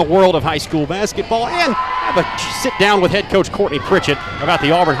on in the world of high school basketball and have a sit down with head coach Courtney Pritchett about the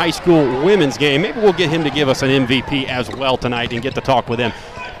Auburn High School women's game. Maybe we'll get him to give us an MVP as well tonight and get to talk with him.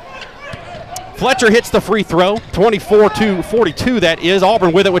 Fletcher hits the free throw, 24-42 that is.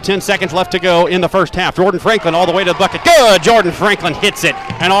 Auburn with it with 10 seconds left to go in the first half. Jordan Franklin all the way to the bucket. Good! Jordan Franklin hits it,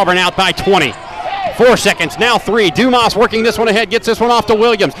 and Auburn out by 20. 4 seconds, now 3. Dumas working this one ahead, gets this one off to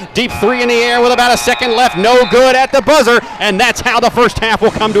Williams. Deep three in the air with about a second left. No good at the buzzer, and that's how the first half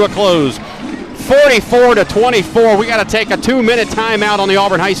will come to a close. 44-24. We got to take a 2-minute timeout on the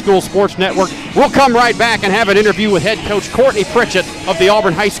Auburn High School Sports Network. We'll come right back and have an interview with head coach Courtney Pritchett of the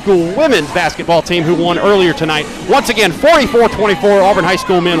Auburn High School women's basketball team, who won earlier tonight. Once again, 44-24, Auburn High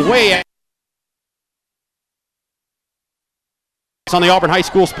School men way out on the Auburn High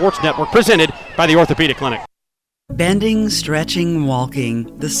School Sports Network, presented by the Orthopedic Clinic. Bending, stretching,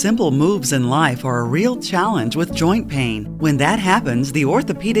 walking. The simple moves in life are a real challenge with joint pain. When that happens, the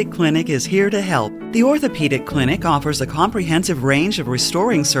Orthopedic Clinic is here to help. The Orthopedic Clinic offers a comprehensive range of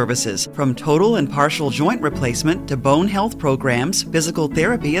restoring services, from total and partial joint replacement to bone health programs, physical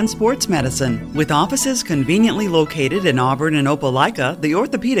therapy, and sports medicine. With offices conveniently located in Auburn and Opelika, the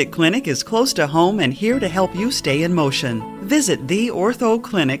Orthopedic Clinic is close to home and here to help you stay in motion. Visit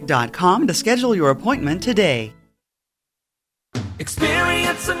theorthoclinic.com to schedule your appointment today.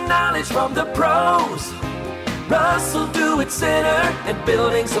 Experience and knowledge from the pros. Russell Do-It Center and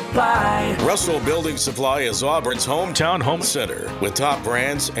Building Supply. Russell Building Supply is Auburn's hometown home center. With top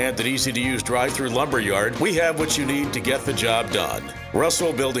brands and an easy-to-use drive-through lumberyard, we have what you need to get the job done.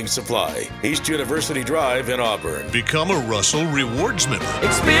 Russell Building Supply, East University Drive in Auburn. Become a Russell Rewards member.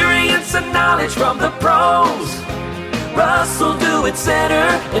 Experience and knowledge from the pros. Russell Do-It Center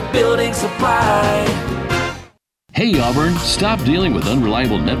and Building Supply. Hey Auburn, stop dealing with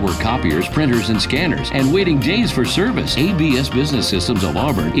unreliable network copiers, printers, and scanners and waiting days for service. ABS Business Systems of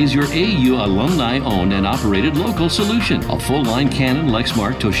Auburn is your AU alumni-owned and operated local solution. A full-line Canon,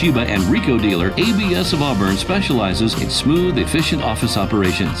 Lexmark, Toshiba, and Ricoh dealer, ABS of Auburn specializes in smooth, efficient office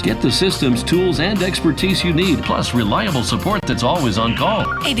operations. Get the systems, tools, and expertise you need, plus reliable support that's always on call.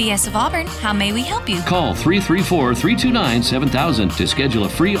 ABS of Auburn, how may we help you? Call 334-329-7000 to schedule a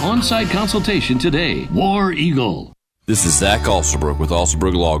free on-site consultation today. War Eagle. This is Zach Alsterbrook with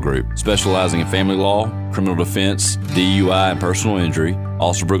Alsterbrook Law Group, specializing in family law, criminal defense, DUI, and personal injury.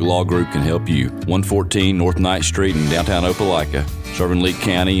 Alsterbrook Law Group can help you. 114 North Ninth Street in downtown Opelika, serving Lee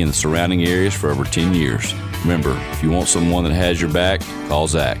County and the surrounding areas for over 10 years. Remember, if you want someone that has your back, call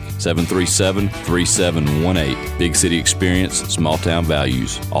Zach. 737-3718. Big city experience, small town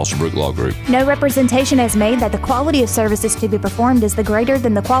values. Alsterbrook Law Group. No representation is made that the quality of services to be performed is the greater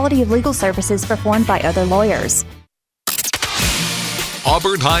than the quality of legal services performed by other lawyers.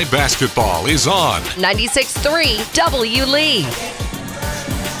 Auburn High basketball is on 96.3 W Lee.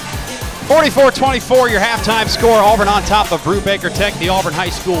 44-24, your halftime score. Auburn on top of Brewbaker Tech. The Auburn High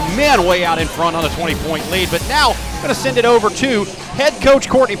School men way out in front on a 20-point lead. But now I'm going to send it over to head coach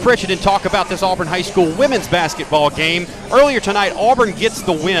Courtney Pritchett and talk about this Auburn High School women's basketball game. Earlier tonight, Auburn gets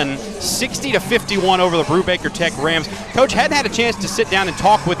the win, 60-51 over the Brewbaker Tech Rams. Coach, hadn't had a chance to sit down and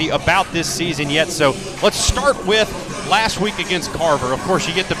talk with you about this season yet, so let's start with last week against Carver. Of course,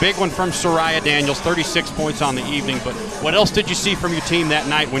 you get the big one from Soraya Daniels, 36 points on the evening, but what else did you see from your team that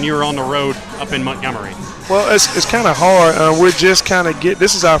night when you were on the road up in Montgomery? Well, it's kind of hard. We're just kind of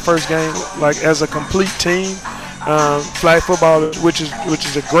this is our first game, like, as a complete team. Flag football, which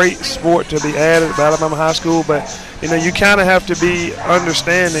is a great sport to be added at Alabama High School, but you kind of have to be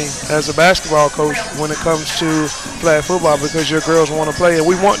understanding as a basketball coach when it comes to flag football, because your girls want to play and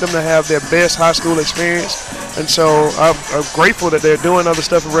we want them to have their best high school experience. And so I'm grateful that they're doing other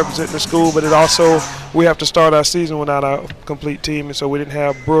stuff and representing the school, but we have to start our season without our complete team, and so we didn't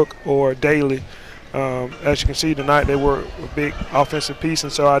have Brooke or Daly. As you can see tonight, they were a big offensive piece,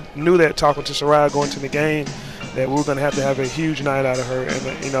 and so I knew that talking to Soraya going to the game that we were going to have a huge night out of her.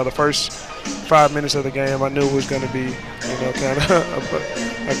 And the first 5 minutes of the game, I knew it was going to be kind of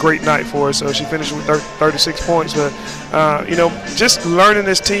a great night for us. So she finished with 36 points. But just learning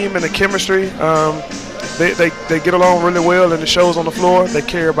this team and the chemistry. They get along really well, and it shows on the floor. They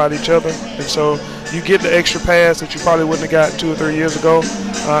care about each other, and so you get the extra pass that you probably wouldn't have gotten 2 or 3 years ago,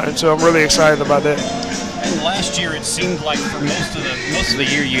 and so I'm really excited about that. And last year, it seemed like for most of the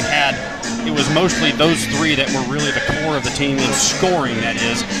year, it was mostly those three that were really the core of the team in scoring. That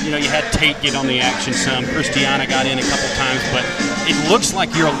is, you had Tate get on the action some, Christiana got in a couple times, but it looks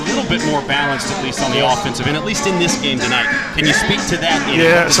like you're a little bit more balanced, at least on the offensive end, at least in this game tonight. Can you speak to that? What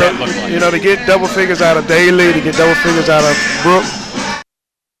does that look like? To get double figures out of Daly, to get double figures out of Brooke.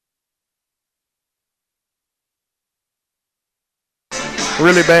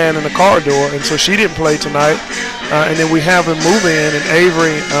 Really bad in the corridor, and so she didn't play tonight. And then we have a move-in, and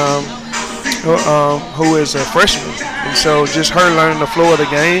Avery, who is a freshman, and so just her learning the flow of the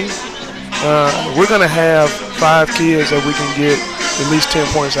game. We're going to have 5 kids that we can get at least 10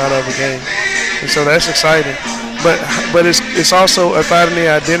 points out of a game, and so that's exciting. But it's also about the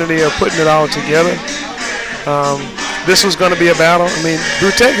identity of putting it all together. This was going to be a battle. I mean,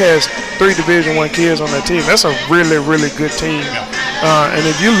 Brew Tech has 3 Division I kids on their team. That's a really, really good team. And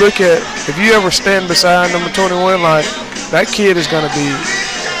if you ever stand beside number 21, like, that kid is going to be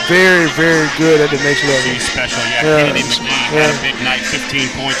very, very good at the next level. He's special, Kennedy McGee had a big night, 15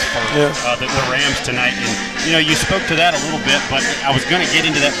 points for the Rams tonight. And, you spoke to that a little bit, but I was going to get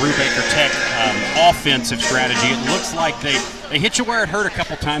into that Brewbaker Tech offensive strategy. It looks like they hit you where it hurt a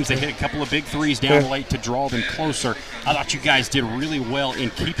couple times. They hit a couple of big threes down late to draw them closer. I thought you guys did really well in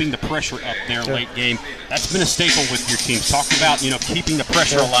keeping the pressure up there late game. That's been a staple with your teams. Talk about, keeping the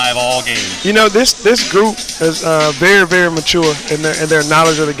pressure alive all game. This group is very, very mature in their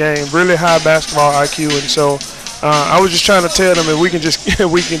knowledge of the game, really high basketball IQ, and so I was just trying to tell them that we can just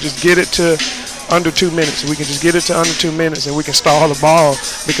get it to under 2 minutes. We can just get it to under 2 minutes, and we can stall the ball,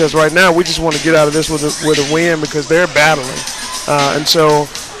 because right now we just want to get out of this with a win, because they're battling, and so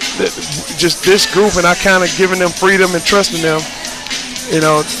just this group, and I kind of giving them freedom and trusting them.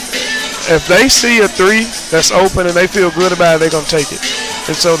 If they see a 3 that's open and they feel good about it, they're going to take it.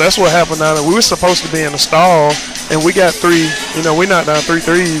 And so that's what happened now. We were supposed to be in a stall, and we got 3. We knocked down 3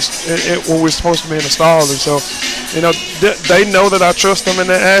 threes when we were supposed to be in a stall. And so, they know that I trust them in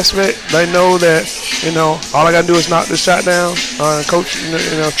that aspect. They know that, all I got to do is knock this shot down. And coach,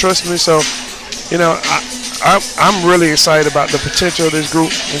 trust me. So, I'm really excited about the potential of this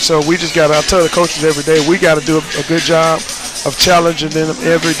group. And so I tell the coaches every day, we got to do a good job of challenging them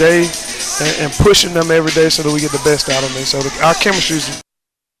every day and pushing them every day so that we get the best out of them. So our chemistry is.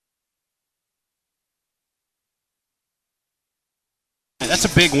 That's a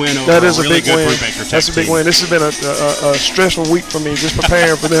big win over that is a really big win. Brewbaker Tech That's a big team. win. This has been a stressful week for me, just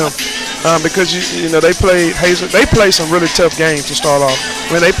preparing for them, because they played Hazel. They played some really tough games to start off.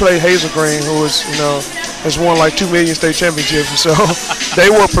 When they played Hazel Green, who was has won like 2 million state championships, and so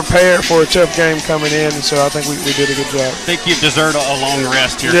they were prepared for a tough game coming in, and so I think we did a good job. I think you've deserved a long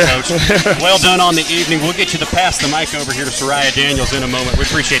rest here, Coach. Well done on the evening. We'll get you to pass the mic over here to Soraya Daniels in a moment. We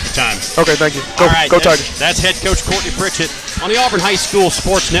appreciate the time. Okay, thank you. All right, go Tigers. That's head coach Courtney Pritchett on the Auburn High School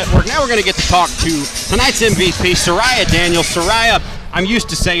Sports Network. Now we're going to get to talk to tonight's MVP, Soraya Daniels. Soraya, I'm used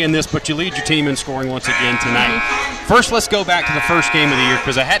to saying this, but you lead your team in scoring once again tonight. First, let's go back to the first game of the year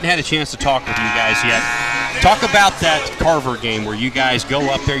because I hadn't had a chance to talk with you guys yet. Talk about that Carver game where you guys go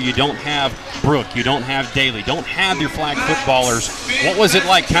up there. You don't have Brooke. You don't have Daly. Don't have your flag footballers. What was it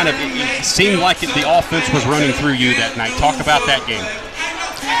like? It seemed like the offense was running through you that night. Talk about that game.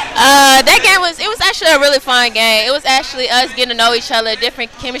 That game was actually a really fun game. It was actually us getting to know each other,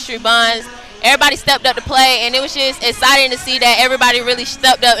 different chemistry bonds. Everybody stepped up to play, and it was just exciting to see that everybody really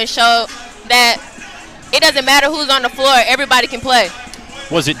stepped up and showed that it doesn't matter who's on the floor, everybody can play.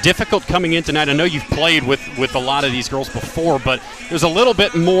 Was it difficult coming in tonight? I know you've played with a lot of these girls before, but there's a little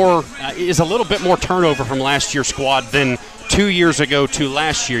bit more turnover from last year's squad than 2 years ago to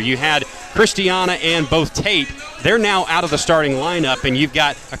last year. You had Christiana and both Tate. They're now out of the starting lineup, and you've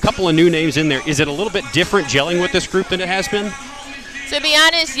got a couple of new names in there. Is it a little bit different gelling with this group than it has been? To be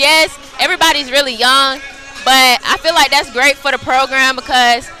honest, yes. Everybody's really young, but I feel like that's great for the program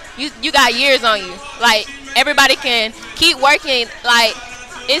because you got years on you. Like, everybody can keep working. Like,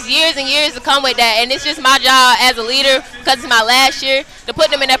 it's years and years to come with that, and it's just my job as a leader, because it's my last year, to put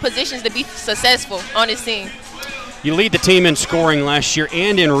them in their positions to be successful on this team. You lead the team in scoring last year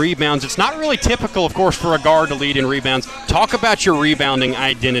and in rebounds. It's not really typical, of course, for a guard to lead in rebounds. Talk about your rebounding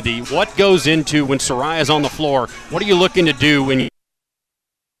identity. What goes into when Soraya's on the floor? What are you looking to do when you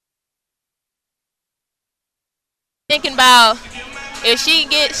thinking about if she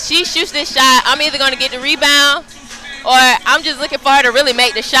shoots this shot, I'm either going to get the rebound or I'm just looking for her to really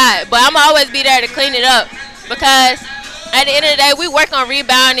make the shot. But I'm always be there to clean it up because at the end of the day, we work on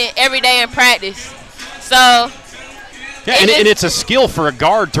rebounding every day in practice. So yeah, and it's a skill for a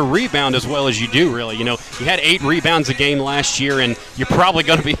guard to rebound as well as you do, really. You know, you had 8 rebounds a game last year, and you're probably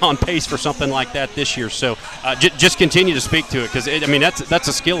going to be on pace for something like that this year. So just continue to speak to it because, that's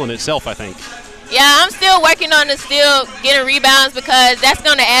a skill in itself, I think. Yeah, I'm still working on still getting rebounds because that's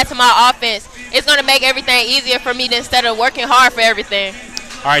going to add to my offense. It's going to make everything easier for me instead of working hard for everything.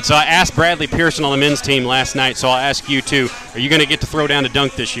 All right, so I asked Bradley Pearson on the men's team last night, so I'll ask you too. Are you going to get to throw down a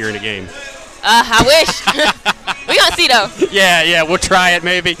dunk this year in a game? I wish. We're going to see, though. Yeah, we'll try it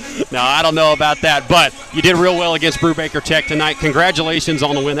maybe. No, I don't know about that, but you did real well against Brewbaker Tech tonight. Congratulations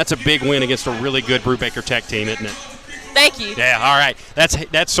on the win. That's a big win against a really good Brewbaker Tech team, isn't it? Thank you. Yeah, all right. That's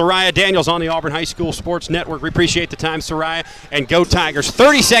Soraya Daniels on the Auburn High School Sports Network. We appreciate the time, Soraya, and go Tigers.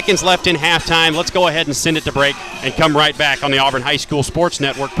 30 seconds left in halftime. Let's go ahead and send it to break and come right back on the Auburn High School Sports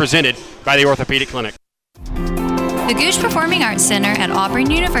Network presented by the Orthopedic Clinic. The Gooch Performing Arts Center at Auburn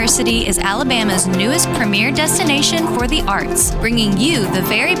University is Alabama's newest premier destination for the arts, bringing you the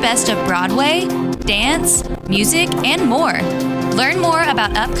very best of Broadway, dance, music, and more. Learn more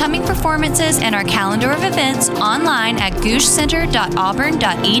about upcoming performances and our calendar of events online at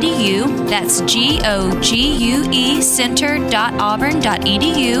goochcenter.auburn.edu. That's GOGUE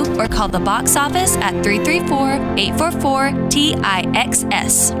center.auburn.edu or call the box office at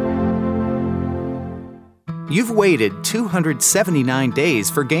 334-844-TIXS. You've waited 279 days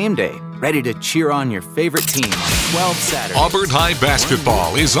for game day, ready to cheer on your favorite team on 12 Saturdays. Auburn High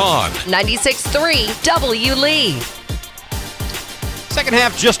basketball is on 96.3 W Lee. Second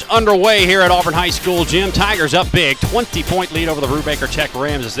half just underway here at Auburn High School gym. Tigers up big, 20-point lead over the Brewbaker Tech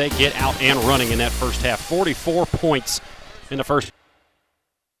Rams as they get out and running in that first half. 44 points in the first.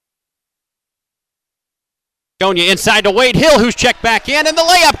 Gonia inside to Wade Hill, who's checked back in, and the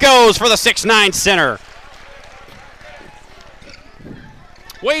layup goes for the 6'9 center.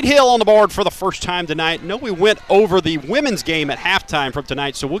 Wade Hill on the board for the first time tonight. No, we went over the women's game at halftime from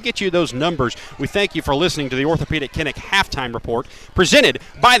tonight, so we'll get you those numbers. We thank you for listening to the Orthopedic Clinic Halftime Report, presented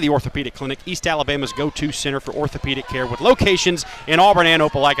by the Orthopedic Clinic, East Alabama's go-to center for orthopedic care, with locations in Auburn and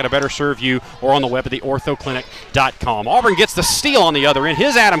Opelika to better serve you, or on the web at theorthoclinic.com. Auburn gets the steal on the other end.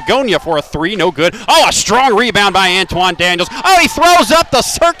 Here's Adam Gonia for a 3, no good. Oh, a strong rebound by Antoine Daniels. Oh, he throws up the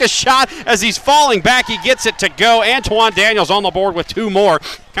circus shot as he's falling back. He gets it to go. Antoine Daniels on the board with 2 more.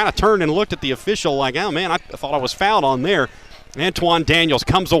 Kind of turned and looked at the official like, oh, man, I thought I was fouled on there. Antoine Daniels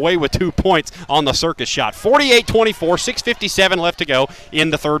comes away with 2 points on the circus shot. 48-24, 6:57 left to go in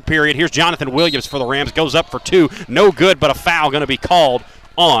the third period. Here's Jonathan Williams for the Rams. Goes up for 2. No good, but a foul going to be called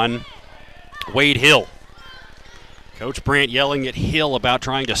on Wade Hill. Coach Brandt yelling at Hill about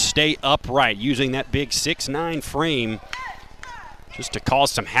trying to stay upright, using that big 6'9 frame just to cause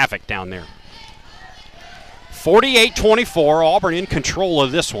some havoc down there. 48-24, Auburn in control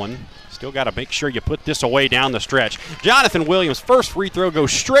of this one. Still got to make sure you put this away down the stretch. Jonathan Williams' first free throw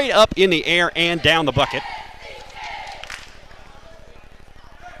goes straight up in the air and down the bucket.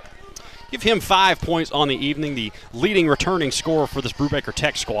 Give him 5 points on the evening, the leading returning scorer for this Brewbaker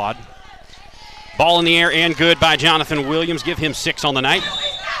Tech squad. Ball in the air and good by Jonathan Williams. Give him 6 on the night.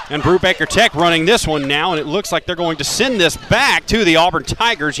 And Brewbaker Tech running this one now, and it looks like they're going to send this back to the Auburn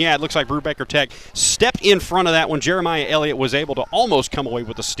Tigers. Yeah, it looks like Brewbaker Tech stepped in front of that one. Jeremiah Elliott was able to almost come away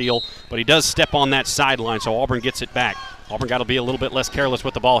with a steal, but he does step on that sideline, so Auburn gets it back. Auburn got to be a little bit less careless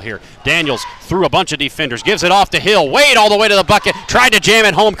with the ball here. Daniels through a bunch of defenders, gives it off to Hill. Wade all the way to the bucket, tried to jam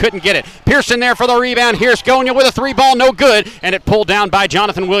it home, couldn't get it. Pearson there for the rebound. Here's Gonia with a 3-ball, no good, and it pulled down by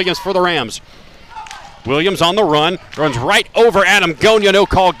Jonathan Williams for the Rams. Williams on the run, runs right over Adam Gonia, no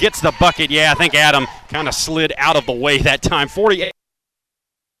call, gets the bucket. Yeah, I think Adam kind of slid out of the way that time. 48.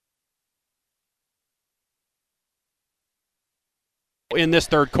 In this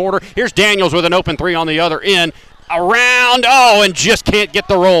third quarter. Here's Daniels with an open 3 on the other end. Around, and just can't get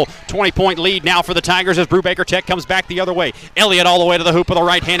the roll. 20-point lead now for the Tigers as Brewbaker Tech comes back the other way. Elliott all the way to the hoop with a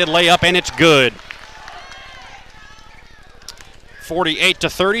right-handed layup, and it's good.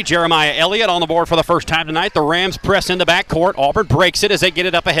 48-30, Jeremiah Elliott on the board for the first time tonight. The Rams press in the backcourt. Auburn breaks it as they get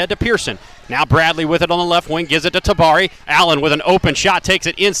it up ahead to Pearson. Now Bradley with it on the left wing, gives it to Tabari. Allen with an open shot, takes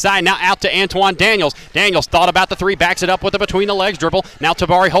it inside, now out to Antoine Daniels. Daniels thought about the 3, backs it up with a between the legs dribble. Now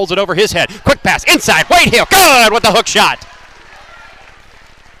Tabari holds it over his head. Quick pass, inside, Wade Hill, good with the hook shot.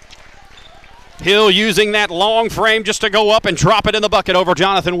 Hill using that long frame just to go up and drop it in the bucket over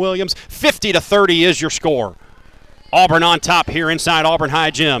Jonathan Williams. 50-30 is your score. Auburn on top here inside Auburn High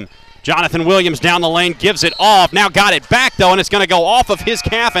Gym. Jonathan Williams down the lane, gives it off. Now got it back, though, and it's going to go off of his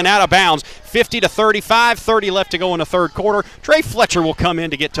calf and out of bounds. 50-35, 30 left to go in the third quarter. Trey Fletcher will come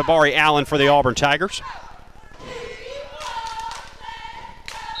in to get Tabari Allen for the Auburn Tigers.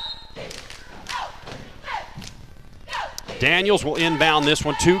 Daniels will inbound this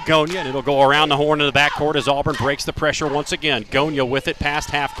one to Gonia, and it'll go around the horn in the backcourt as Auburn breaks the pressure once again. Gonia with it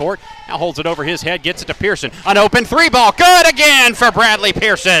past half court. Now holds it over his head, gets it to Pearson. An open 3-ball, good again for Bradley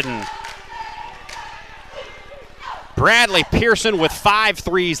Pearson. Bradley Pearson with 5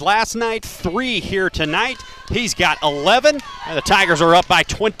 threes last night, 3 here tonight. He's got 11, and the Tigers are up by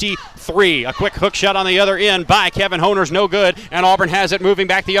 23. A quick hook shot on the other end by Kevin Honer's no good, and Auburn has it moving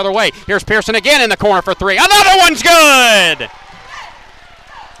back the other way. Here's Pearson again in the corner for 3. Another one's good!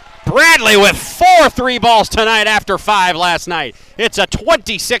 Bradley with 4 3-balls tonight after 5 last night. It's a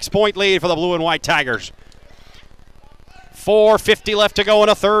 26-point lead for the Blue and White Tigers. 4:50 left to go in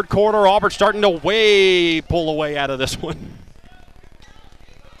the third quarter. Auburn starting to pull away out of this one.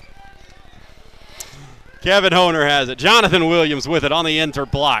 Kevin Honer has it. Jonathan Williams with it on the enter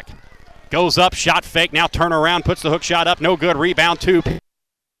block. Goes up, shot fake, now turn around, puts the hook shot up, no good. Rebound 2.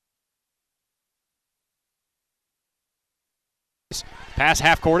 Pass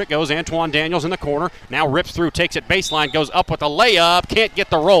half court it goes. Antoine Daniels in the corner. Now rips through, takes it baseline, goes up with a layup. Can't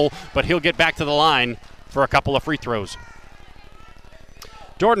get the roll, but he'll get back to the line for a couple of free throws.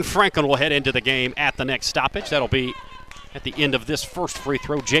 Jordan Franklin will head into the game at the next stoppage. That'll be at the end of this first free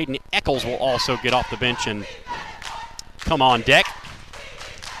throw. Jaden Eccles will also get off the bench and come on deck.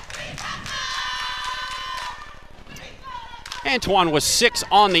 Antoine was 6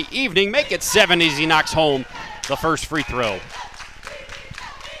 on the evening. Make it 7 as he knocks home the first free throw.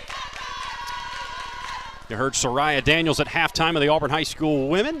 You heard Soraya Daniels at halftime of the Auburn High School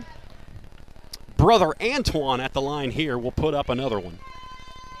women. Brother Antoine at the line here will put up another one.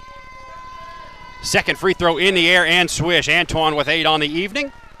 Second free throw in the air and swish. Antoine with 8 on the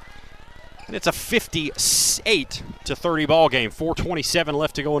evening. And it's a 58-30 ball game. 4:27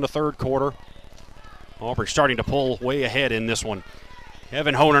 left to go in the third quarter. Auburn starting to pull way ahead in this one.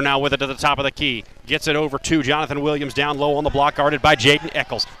 Kevin Honer now with it to the top of the key. Gets it over to Jonathan Williams down low on the block, guarded by Jaden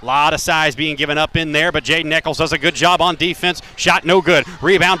Eccles. A lot of size being given up in there, but Jaden Eccles does a good job on defense. Shot no good.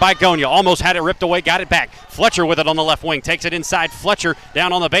 Rebound by Gonia. Almost had it ripped away, got it back. Fletcher with it on the left wing. Takes it inside. Fletcher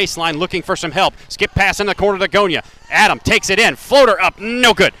down on the baseline looking for some help. Skip pass in the corner to Gonia. Adam takes it in. Floater up.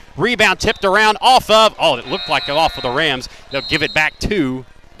 No good. Rebound tipped around off of, it looked like off of the Rams. They'll give it back to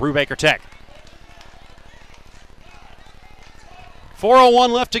Brewbaker Tech. 4:01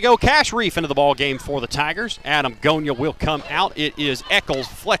 left to go. Cash Reef into the ball game for the Tigers. Adam Gonia will come out. It is Eccles,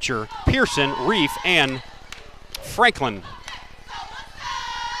 Fletcher, Pearson, Reef, and Franklin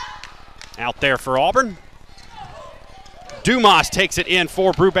out there for Auburn. Dumas takes it in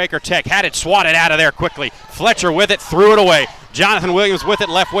for Brewbaker Tech. Had it swatted out of there quickly. Fletcher with it, threw it away. Jonathan Williams with it,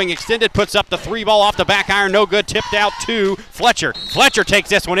 left wing extended, puts up the 3 ball off the back iron, no good, tipped out to Fletcher. Fletcher takes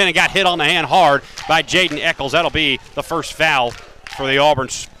this one in and got hit on the hand hard by Jaden Eccles. That'll be the first foul for the Auburn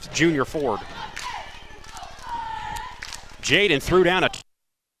junior forward. Jaden threw down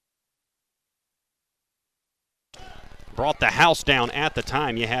brought the house down at the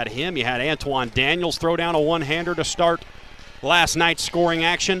time. You had him, you had Antoine Daniels throw down a one-hander to start last night's scoring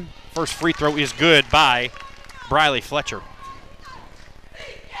action. First free throw is good by Briley Fletcher.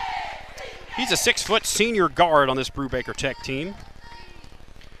 He's a 6-foot senior guard on this Brewbaker Tech team.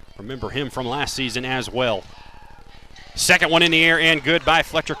 Remember him from last season as well. Second one in the air and good by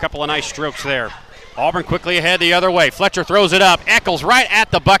Fletcher. Couple of nice strokes there. Auburn quickly ahead the other way. Fletcher throws it up. Eccles right at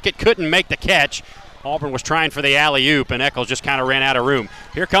the bucket, couldn't make the catch. Auburn was trying for the alley-oop, and Eccles just kind of ran out of room.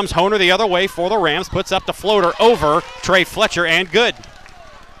 Here comes Honer the other way for the Rams. Puts up the floater over Trey Fletcher, and good.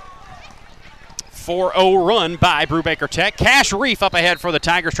 4-0 run by Brewbaker Tech. Cash Reef up ahead for the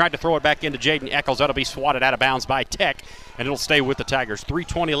Tigers. Tried to throw it back into Jaden Eccles. That'll be swatted out of bounds by Tech, and it'll stay with the Tigers.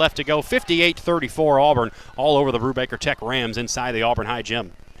 3:20 left to go. 58-34 Auburn all over the Brewbaker Tech Rams inside the Auburn High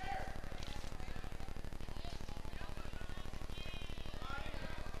Gym.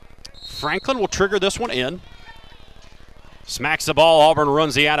 Franklin will trigger this one in. Smacks the ball. Auburn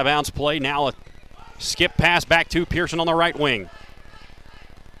runs the out-of-bounds play. Now a skip pass back to Pearson on the right wing.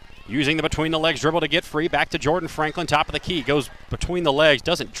 Using the between-the-legs dribble to get free. Back to Jordan Franklin, top of the key. Goes between the legs.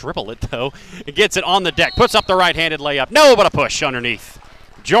 Doesn't dribble it, though. It gets it on the deck. Puts up the right-handed layup. No, but a push underneath.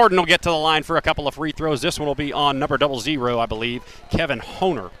 Jordan will get to the line for a couple of free throws. This one will be on number 00, I believe, Kevin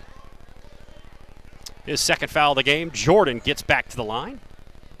Honer. His second foul of the game. Jordan gets back to the line.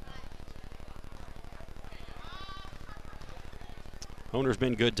 Honer's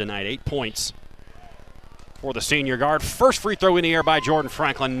been good tonight. 8 points for the senior guard. First free throw in the air by Jordan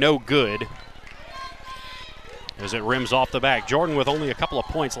Franklin. No good. As it rims off the back. Jordan with only a couple of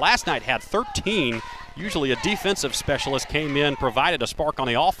points. Last night had 13. Usually a defensive specialist came in, provided a spark on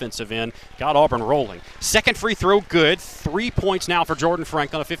the offensive end, got Auburn rolling. Second free throw good. 3 points now for Jordan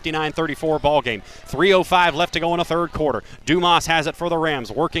Franklin, a 59-34 ball game. 3:05 left to go in the third quarter. Dumas has it for the Rams.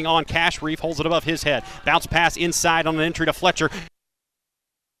 Working on Cash Reef, holds it above his head. Bounce pass inside on an entry to Fletcher.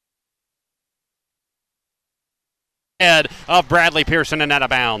 Head of Bradley Pearson and out of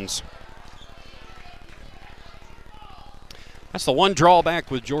bounds. That's the one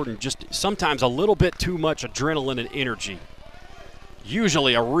drawback with Jordan, just sometimes a little bit too much adrenaline and energy.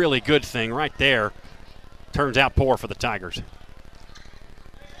 Usually a really good thing right there. Turns out poor for the Tigers.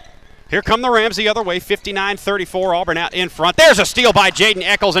 Here come the Rams the other way, 59-34, Auburn out in front. There's a steal by Jaden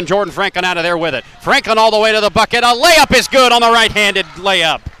Eccles and Jordan Franklin out of there with it. Franklin all the way to the bucket. A layup is good on the right-handed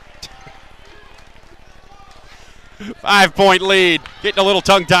layup. 5-point lead. Getting a little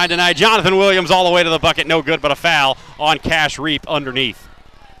tongue-tied tonight. Jonathan Williams all the way to the bucket. No good, but a foul on Cash Reap underneath.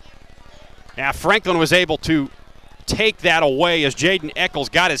 Now Franklin was able to take that away as Jaden Eccles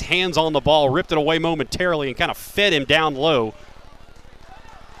got his hands on the ball, ripped it away momentarily, and kind of fed him down low.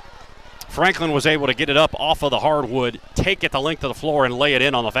 Franklin was able to get it up off of the hardwood, take it the length of the floor, and lay it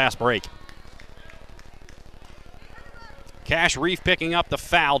in on the fast break. Cash Reef picking up the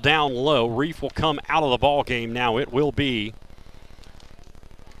foul down low. Reef will come out of the ball game now. It will be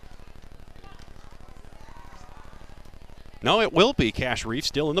Cash Reef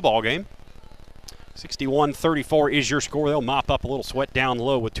still in the ball game. 61-34 is your score. They'll mop up a little sweat down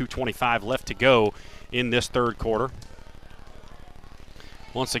low with 2:25 left to go in this third quarter.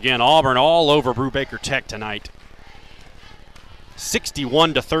 Once again, Auburn all over Brewbaker Tech tonight.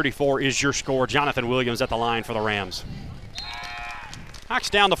 61-34 is your score. Jonathan Williams at the line for the Rams. Knocks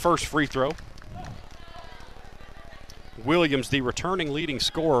down the first free throw. Williams, the returning leading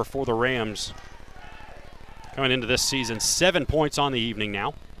scorer for the Rams, coming into this season. 7 points on the evening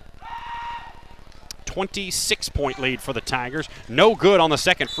now. 26-point lead for the Tigers. No good on the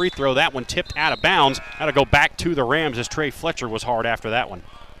second free throw. That one tipped out of bounds. That'll go back to the Rams as Trey Fletcher was hard after that one.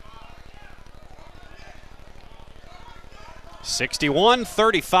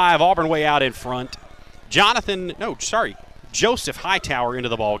 61-35, Auburn way out in front. Joseph Hightower into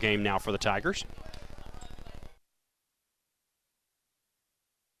the ball game now for the Tigers.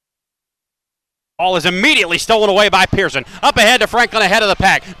 Ball is immediately stolen away by Pearson. Up ahead to Franklin ahead of the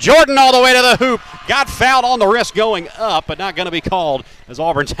pack. Jordan all the way to the hoop. Got fouled on the wrist going up, but not going to be called as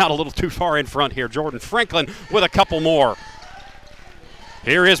Auburn's out a little too far in front here. Jordan Franklin with a couple more.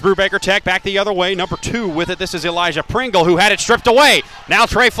 Here is Brewbaker Tech back the other way. Number 2 with it. This is Elijah Pringle who had it stripped away. Now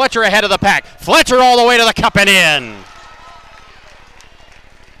Trey Fletcher ahead of the pack. Fletcher all the way to the cup and in.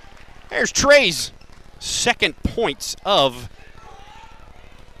 There's Trey's second bucket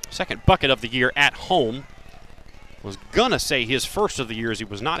of the year at home. Was going to say his first of the year as he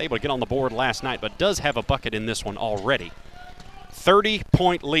was not able to get on the board last night, but does have a bucket in this one already.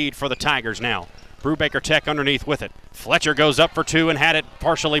 30-point lead for the Tigers now. Brewbaker Tech underneath with it. Fletcher goes up for two and had it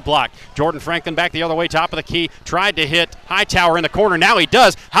partially blocked. Jordan Franklin back the other way, top of the key. Tried to hit Hightower in the corner. Now he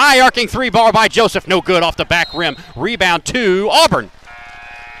does. High arcing three-ball by Joseph. No good off the back rim. Rebound to Auburn.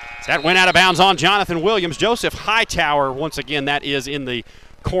 That went out of bounds on Jonathan Williams. Joseph Hightower, once again, that is in the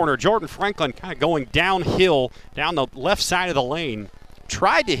corner. Jordan Franklin kind of going downhill down the left side of the lane.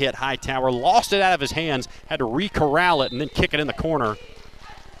 Tried to hit Hightower, lost it out of his hands, had to re-corral it and then kick it in the corner.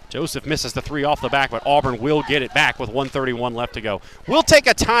 Joseph misses the three off the back, but Auburn will get it back with 1:31 left to go. We'll take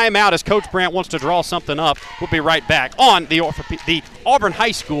a timeout as Coach Brandt wants to draw something up. We'll be right back on the Auburn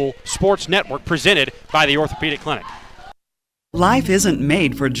High School Sports Network presented by the Orthopedic Clinic. Life isn't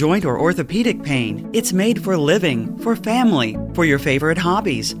made for joint or orthopedic pain. It's made for living, for family, for your favorite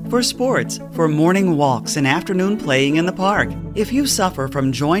hobbies, for sports, for morning walks and afternoon playing in the park. If you suffer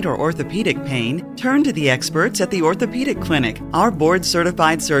from joint or orthopedic pain, turn to the experts at the Orthopedic Clinic. Our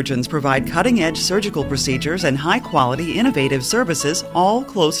board-certified surgeons provide cutting-edge surgical procedures and high-quality, innovative services all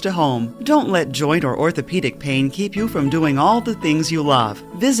close to home. Don't let joint or orthopedic pain keep you from doing all the things you love.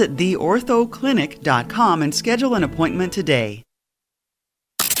 Visit theorthoclinic.com and schedule an appointment today.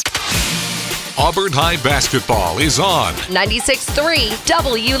 Auburn High basketball is on 96.3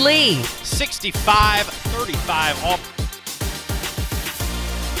 W Lee. 65-35 Auburn.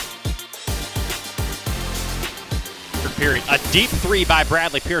 Period. A deep three by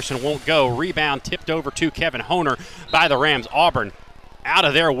Bradley Pearson won't go. Rebound tipped over to Kevin Honer by the Rams. Auburn out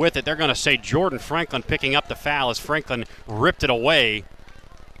of there with it. They're going to say Jordan Franklin picking up the foul as Franklin ripped it away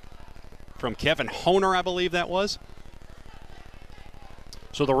from Kevin Honer, I believe that was.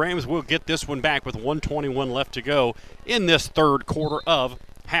 So the Rams will get this one back with 1:21 left to go in this third quarter of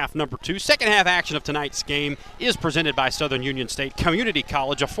half number 2. Second half action of tonight's game is presented by Southern Union State Community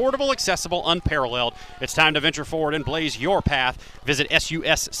College. Affordable, accessible, unparalleled. It's time to venture forward and blaze your path. Visit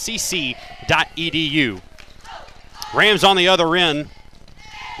suscc.edu. Rams on the other end.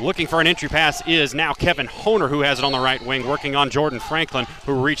 Looking for an entry pass is now Kevin Honer, who has it on the right wing, working on Jordan Franklin,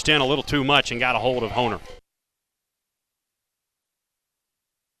 who reached in a little too much and got a hold of Honer.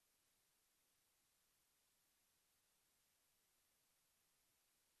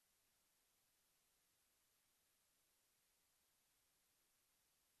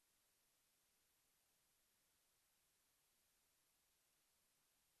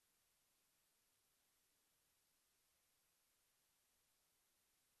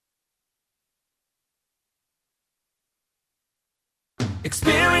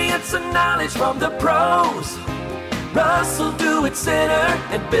 Experience and knowledge from the pros. Russell Do-It Center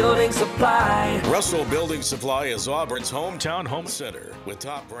and Building Supply. Russell Building Supply is Auburn's hometown home center with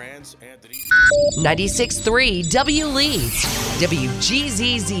top brands and 96.3 W Leeds,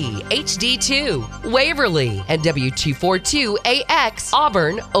 WGZZ HD2, Waverly, and W242AX,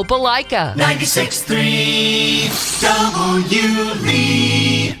 Auburn, Opelika. 96.3 W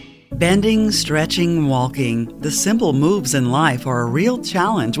Lee. Bending, stretching, walking. The simple moves in life are a real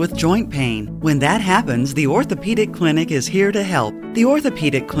challenge with joint pain. When that happens, the Orthopedic Clinic is here to help. The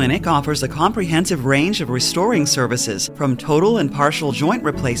Orthopedic Clinic offers a comprehensive range of restoring services, from total and partial joint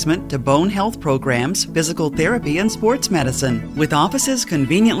replacement to bone health programs, physical therapy, and sports medicine. With offices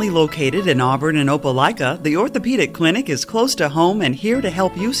conveniently located in Auburn and Opelika, the Orthopedic Clinic is close to home and here to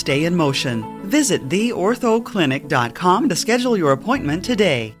help you stay in motion. Visit theorthoclinic.com to schedule your appointment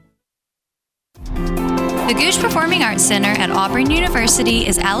today. The Gooch Performing Arts Center at Auburn University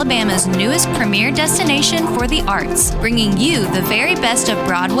is Alabama's newest premier destination for the arts, bringing you the very best of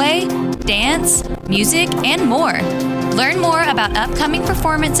Broadway, dance, music, and more. Learn more about upcoming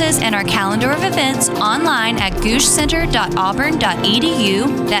performances and our calendar of events online at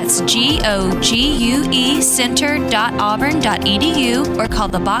goochcenter.auburn.edu. That's GOGUE center.auburn.edu, or call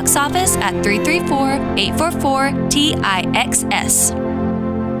the box office at 334-844-TIXS.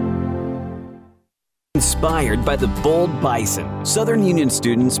 Inspired by the bold bison, Southern Union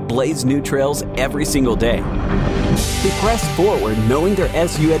students blaze new trails every single day. They press forward knowing their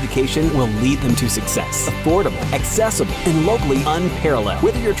SU education will lead them to success. Affordable, accessible, and locally unparalleled.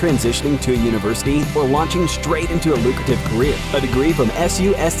 Whether you're transitioning to a university or launching straight into a lucrative career, a degree from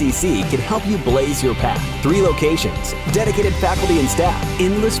SU SDC can help you blaze your path. 3 locations, dedicated faculty and staff,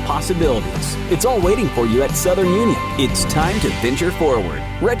 endless possibilities. It's all waiting for you at Southern Union. It's time to venture forward.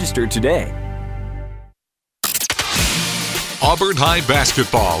 Register today. Auburn High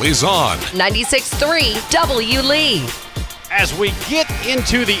basketball is on 96.3 W Lee. As we get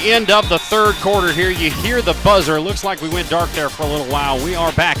into the end of the third quarter here, you hear the buzzer. Looks like we went dark there for a little while. We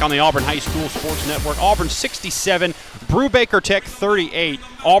are back on the Auburn High School Sports Network. Auburn 67, Brewbaker Tech 38.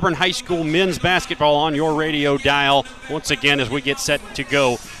 Auburn High School men's basketball on your radio dial once again as we get set to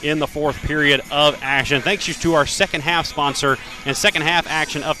go in the fourth period of action. Thanks to our second half sponsor and second half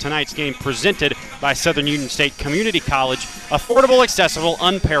action of tonight's game presented by Southern Union State Community College. Affordable, accessible,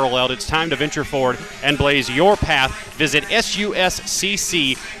 unparalleled. It's time to venture forward and blaze your path. Visit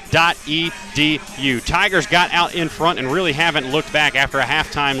suscc.edu. Tigers got out in front and really haven't looked back after a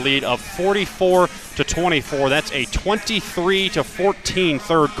halftime lead of 44-24. That's a 23-14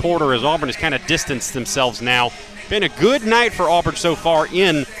 third quarter as Auburn has kind of distanced themselves now. Been a good night for Auburn so far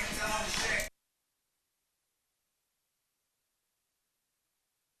in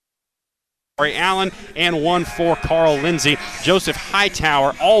Allen and one for Carl Lindsay. Joseph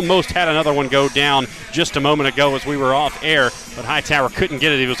Hightower almost had another one go down just a moment ago as we were off air, but Hightower couldn't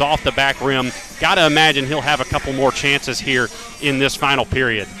get it. He was off the back rim. Got to imagine he'll have a couple more chances here in this final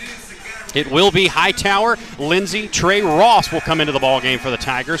period. It will be Hightower, Lindsay, Trey Ross will come into the ballgame for the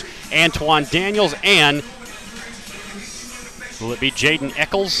Tigers. Antoine Daniels and will it be Jaden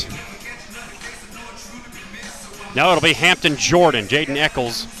Eccles? No, it'll be Hampton Jordan. Jaden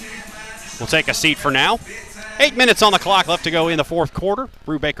Eccles will take a seat for now. 8 minutes on the clock left to go in the fourth quarter.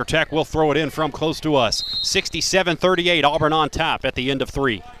 Brewbaker Tech will throw it in from close to us. 67-38, Auburn on top at the end of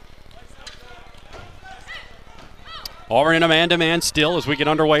three. Auburn in a man-to-man still as we get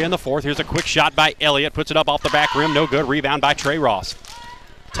underway in the fourth. Here's a quick shot by Elliott. Puts it up off the back rim. No good. Rebound by Trey Ross.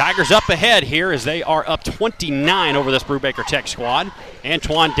 Tigers up ahead here as they are up 29 over this Brewbaker Tech squad.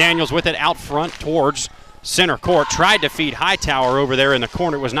 Antoine Daniels with it out front towards center court. Tried to feed Hightower over there in the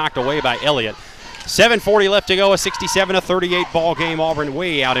corner. It was knocked away by Elliott. 7:40 left to go. A 67-38 ball game. Auburn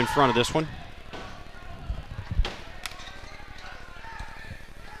way out in front of this one.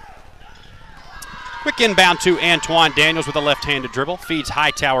 Quick inbound to Antoine Daniels with a left-handed dribble. Feeds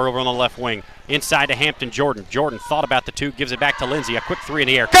Hightower over on the left wing. Inside to Hampton Jordan. Jordan thought about the two. Gives it back to Lindsay. A quick three in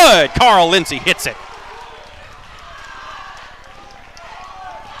the air. Good! Carl Lindsay hits it.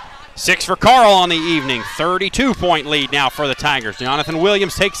 6 for Carl on the evening. 32-point lead now for the Tigers. Jonathan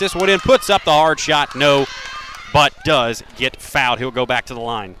Williams takes this one in. Puts up the hard shot. No, but does get fouled. He'll go back to the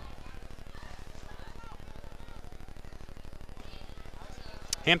line.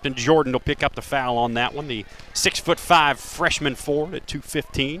 Hampton Jordan will pick up the foul on that one. The 6'5" freshman forward at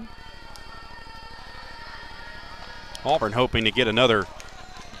 215. Auburn hoping to get another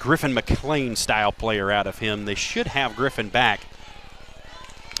Griffin McLean style player out of him. They should have Griffin back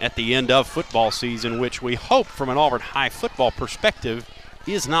at the end of football season, which we hope from an Auburn High football perspective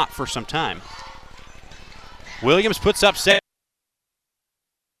is not for some time. Williams puts up set.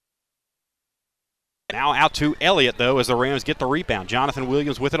 Now out to Elliott, though, as the Rams get the rebound. Jonathan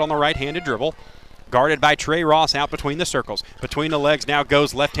Williams with it on the right-handed dribble. Guarded by Trey Ross out between the circles. Between the legs now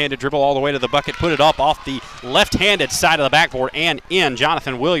goes left-handed dribble all the way to the bucket. Put it up off the left-handed side of the backboard and in.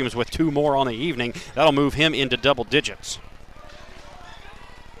 Jonathan Williams with two more on the evening. That'll move him into double digits.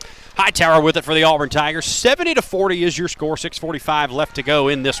 Hightower with it for the Auburn Tigers. 70-40 is your score. 6:45 left to go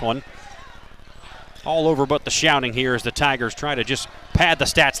in this one. All over but the shouting here as the Tigers try to just pad the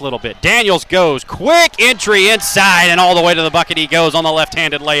stats a little bit. Daniels goes. Quick entry inside and all the way to the bucket he goes on the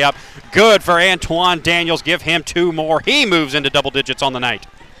left-handed layup. Good for Antoine Daniels. Give him two more. He moves into double digits on the night.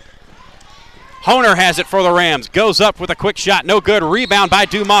 Honer has it for the Rams. Goes up with a quick shot. No good. Rebound by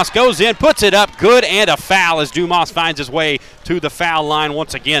Dumas. Goes in. Puts it up. Good and a foul as Dumas finds his way to the foul line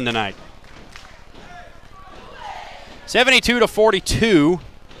once again tonight. 72-42.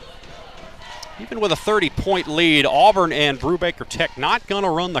 Even with a 30-point lead, Auburn and Brewbaker Tech not going to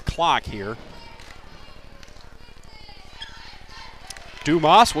run the clock here.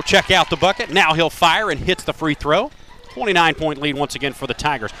 Dumas will check out the bucket. Now he'll fire and hits the free throw. 29-point lead once again for the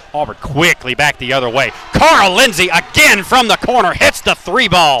Tigers. Auburn quickly back the other way. Carl Lindsay again from the corner hits the three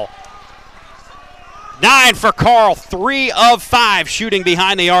ball. 9 for Carl, 3 of 5 shooting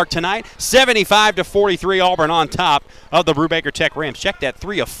behind the arc tonight. 75-43 Auburn on top of the Brewbaker Tech Rams. Check that,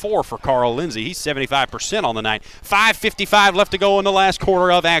 3 of 4 for Carl Lindsay. He's 75% on the night. 5:55 left to go in the last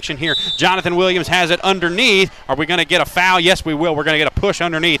quarter of action here. Jonathan Williams has it underneath. Are we going to get a foul? Yes, we will. We're going to get a push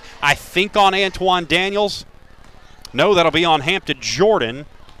underneath. I think on Antoine Daniels. No, that'll be on Hampton Jordan.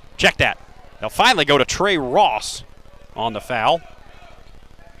 Check that. They'll finally go to Trey Ross on the foul.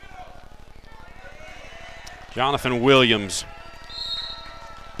 Jonathan Williams,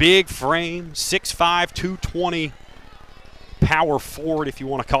 big frame, 6'5", 220, power forward, if you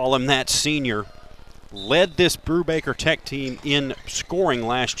want to call him that, senior. Led this Brewbaker Tech team in scoring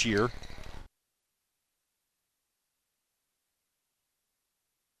last year.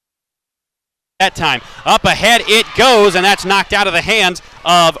 that time. Up ahead it goes, and that's knocked out of the hands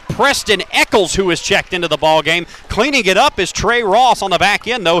of Preston Eccles, who is checked into the ball game. Cleaning it up is Trey Ross on the back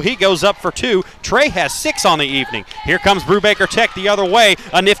end, though. He goes up for 2. Trey has 6 on the evening. Here comes Brewbaker Tech the other way.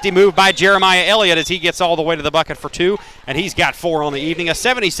 A nifty move by Jeremiah Elliott as he gets all the way to the bucket for 2, and he's got 4 on the evening. A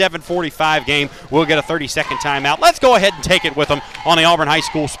 77-45 game. We'll get a 30-second timeout. Let's go ahead and take it with them on the Auburn High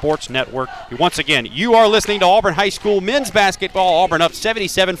School Sports Network. Once again, you are listening to Auburn High School men's basketball. Auburn up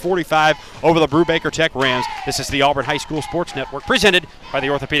 77-45 over the Brewbaker Tech Rams. This is the Auburn High School Sports Network, presented by the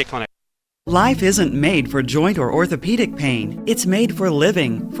Orthopedic Clinic. Life isn't made for joint or orthopedic pain. It's made for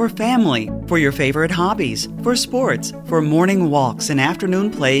living, for family, for your favorite hobbies, for sports, for morning walks and afternoon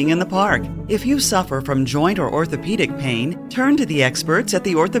playing in the park. If you suffer from joint or orthopedic pain, turn to the experts at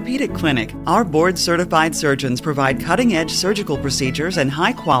the Orthopedic Clinic. Our board-certified surgeons provide cutting-edge surgical procedures and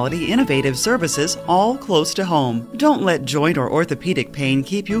high-quality, innovative services all close to home. Don't let joint or orthopedic pain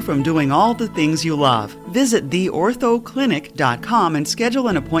keep you from doing all the things you love. Visit theorthoclinic.com and schedule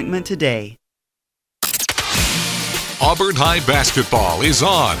an appointment today. Auburn High basketball is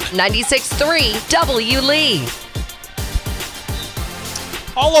on 96.3 W. Lee.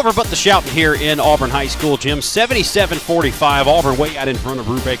 All over but the shouting here in Auburn High School, Jim. 77-45, Auburn way out in front of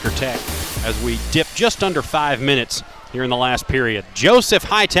Brewbaker Tech as we dip just under 5 minutes here in the last period. Joseph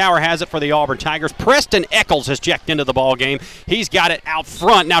Hightower has it for the Auburn Tigers. Preston Eccles has checked into the ball game. He's got it out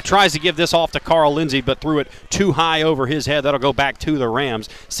front. Now tries to give this off to Carl Lindsay, but threw it too high over his head. That'll go back to the Rams.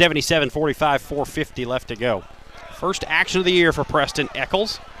 77-45, 4:50 left to go. First action of the year for Preston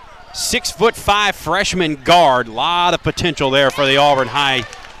Eccles. 6'5" freshman guard. A lot of potential there for the Auburn High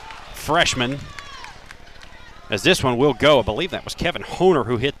freshman. As this one will go, I believe that was Kevin Honer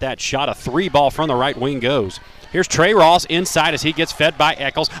who hit that shot. A 3 ball from the right wing goes. Here's Trey Ross inside as he gets fed by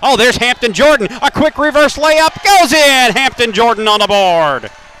Eccles. Oh, there's Hampton Jordan. A quick reverse layup goes in. Hampton Jordan on the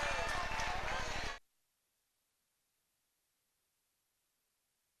board.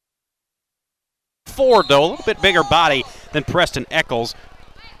 Ford, though, a little bit bigger body than Preston Eccles.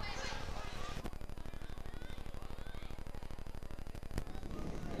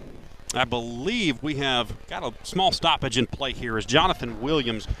 I believe we have got a small stoppage in play here as Jonathan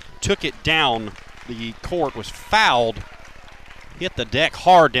Williams took it down the court, was fouled, hit the deck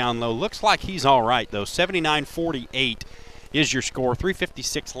hard down low. Looks like he's all right, though. 79-48 is your score.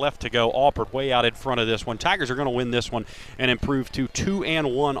 3:56 left to go. Auburn way out in front of this one. Tigers are going to win this one and improve to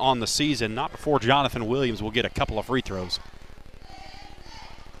 2-1 on the season. Not before Jonathan Williams will get a couple of free throws.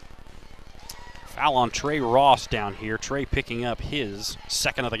 Foul on Trey Ross down here. Trey picking up his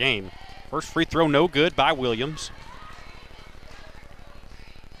second of the game. First free throw no good by Williams.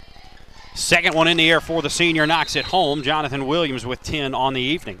 Second one in the air for the senior, knocks it home. Jonathan Williams with 10 on the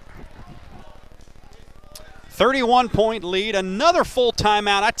evening. 31-point lead, another full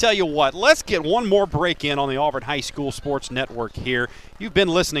timeout. I tell you what, let's get one more break in on the Auburn High School Sports Network here. You've been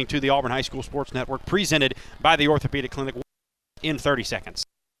listening to the Auburn High School Sports Network, presented by the Orthopedic Clinic, in 30 seconds.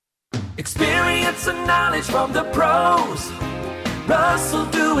 Experience and knowledge from the pros. Russell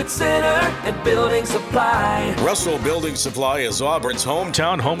Do-It Center and Building Supply. Russell Building Supply is Auburn's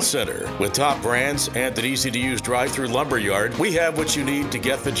hometown home center. With top brands and an easy-to-use drive-through lumberyard, we have what you need to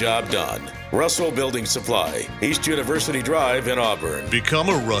get the job done. Russell Building Supply, East University Drive in Auburn. Become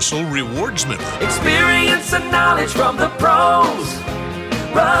a Russell Rewards member. Experience and knowledge from the pros.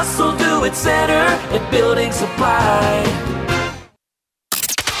 Russell Do-It Center and Building Supply.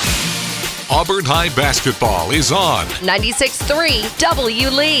 Auburn High basketball is on 96.3 W.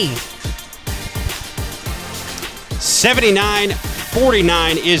 Lee.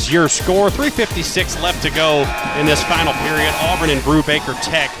 79-49 is your score. 3:56 left to go in this final period. Auburn and Brewbaker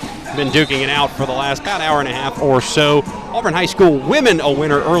Tech been duking it out for the last about hour and a half or so. Auburn High School women a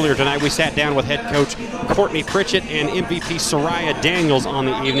winner earlier tonight. We sat down with head coach Courtney Pritchett and MVP Soraya Daniels on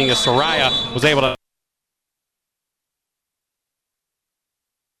the evening, as Soraya was able to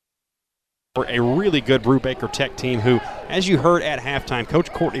for a really good Brewbaker Tech team who, as you heard at halftime,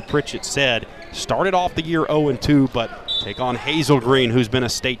 Coach Courtney Pritchett said, started off the year 0-2, but take on Hazel Green, who's been a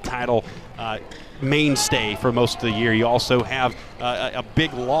state title mainstay for most of the year. You also have a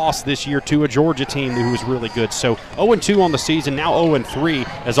big loss this year to a Georgia team who was really good. So 0-2 on the season, now 0-3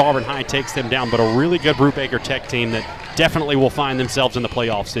 as Auburn High takes them down, but a really good Brewbaker Tech team that definitely will find themselves in the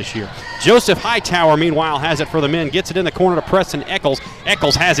playoffs this year. Joseph Hightower, meanwhile, has it for the men. Gets it in the corner to Preston Eccles.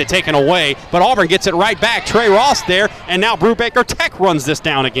 Eccles has it taken away, but Auburn gets it right back. Trey Ross there, and now Brewbaker Tech runs this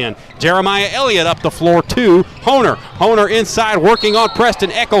down again. Jeremiah Elliott up the floor to Honer. Honer inside working on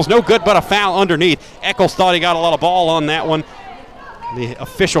Preston Eccles. No good, but a foul underneath. Eccles thought he got a lot of ball on that one. The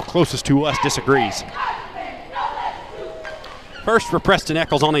official closest to us disagrees. First for Preston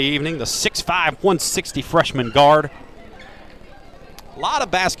Eccles on the evening, the 6'5", 160 freshman guard. A lot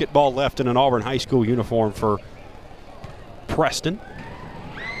of basketball left in an Auburn High School uniform for Preston.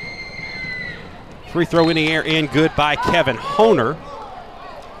 Free throw in the air and good by Kevin Honer.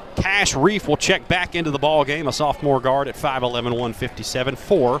 Cash Reef will check back into the ball game, a sophomore guard at 5'11", 157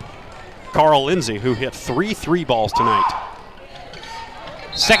 for Carl Lindsay, who hit 3 3 balls tonight.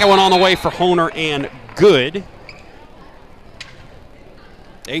 Second one on the way for Honer and good.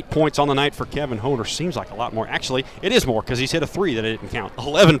 8 points on the night for Kevin Honer. Seems like a lot more. Actually, it is more because he's hit a 3 that I didn't count.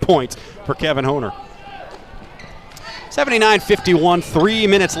 11 points for Kevin Honer. 79-51, 3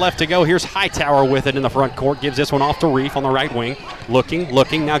 minutes left to go. Here's Hightower with it in the front court. Gives this one off to Reef on the right wing.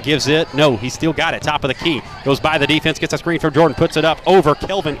 Looking, now gives it. No, he still got it. Top of the key. Goes by the defense, gets a screen from Jordan, puts it up over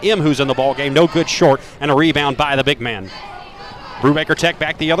Kelvin M., who's in the ball game. No good short, and a rebound by the big man. Brewbaker Tech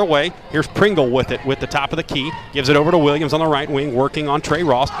back the other way. Here's Pringle with it with the top of the key. Gives it over to Williams on the right wing, working on Trey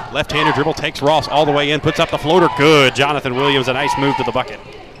Ross. Left-handed dribble, takes Ross all the way in, puts up the floater. Good. Jonathan Williams, a nice move to the bucket.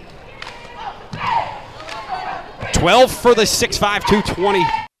 12 for the 6'5", 220.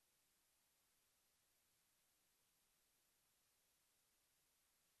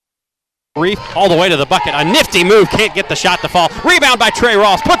 Reef all the way to the bucket. A nifty move. Can't get the shot to fall. Rebound by Trey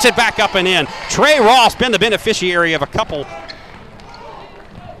Ross. Puts it back up and in. Trey Ross been the beneficiary of a couple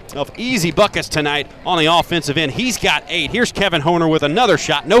of easy buckets tonight on the offensive end. He's got 8. Here's Kevin Honer with another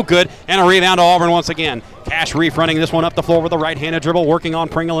shot. No good. And a rebound to Auburn once again. Cash Reef running this one up the floor with a right-handed dribble, working on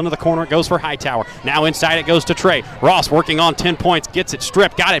Pringle into the corner. It goes for Hightower. Now inside it goes to Trey. Ross working on 10 points. Gets it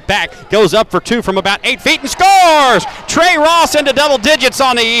stripped. Got it back. Goes up for 2 from about 8 feet and scores! Trey Ross into double digits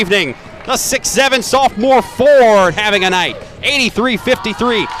on the evening. The 6'7" sophomore forward having a night.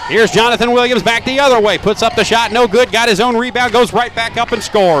 83-53. Here's Jonathan Williams back the other way. Puts up the shot. No good. Got his own rebound. Goes right back up and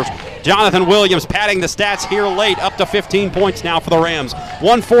scores. Jonathan Williams padding the stats here late. Up to 15 points now for the Rams.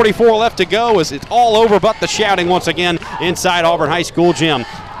 1:44 left to go as it's all over but the shouting once again inside Auburn High School gym.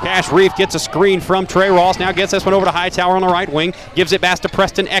 Cash Reef gets a screen from Trey Ross. Now gets this one over to Hightower on the right wing. Gives it back to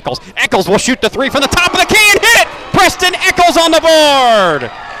Preston Eccles. Eccles will shoot the 3 from the top of the key and hit it! Preston Eccles on the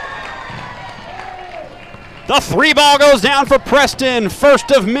board! The 3 ball goes down for Preston.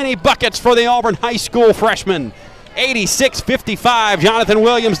 First of many buckets for the Auburn High School freshman. 86-55. Jonathan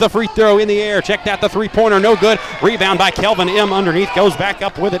Williams, the free throw in the air. Checked out the three-pointer. No good. Rebound by Kelvin M. underneath. Goes back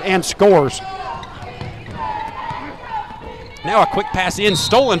up with it and scores. Now a quick pass in,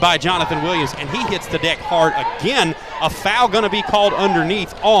 stolen by Jonathan Williams, and he hits the deck hard again. A foul going to be called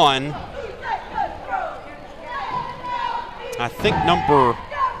underneath on, I think, number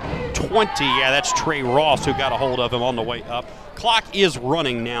 20. Yeah, that's Trey Ross who got a hold of him on the way up. Clock is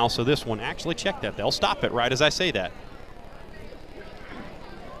running now, so this one, actually check that. They'll stop it right as I say that.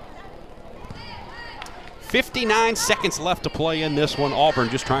 59 seconds left to play in this one. Auburn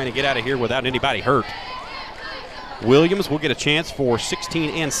just trying to get out of here without anybody hurt. Williams will get a chance for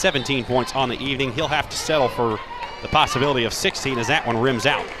 16 and 17 points on the evening. He'll have to settle for the possibility of 16 as that one rims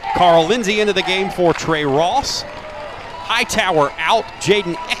out. Carl Lindsay into the game for Trey Ross. Hightower out,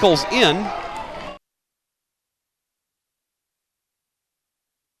 Jaden Eccles in.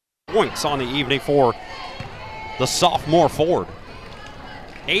 Points on the evening for the sophomore forward.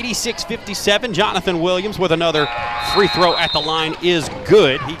 86-57, Jonathan Williams with another free throw at the line is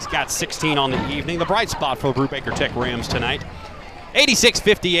good. He's got 16 on the evening. The bright spot for the Brewbaker Tech Rams tonight.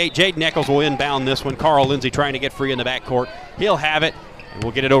 86-58, Jaden Eccles will inbound this one. Carl Lindsay trying to get free in the backcourt. He'll have it. And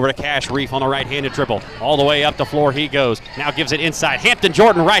we'll get it over to Cash Reef on the right-handed dribble. All the way up the floor he goes. Now gives it inside. Hampton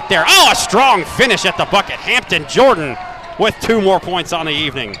Jordan right there. Oh, a strong finish at the bucket. Hampton Jordan with 2 more points on the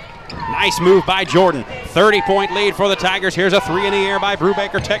evening. Nice move by Jordan. 30-point lead for the Tigers. Here's a 3 in the air by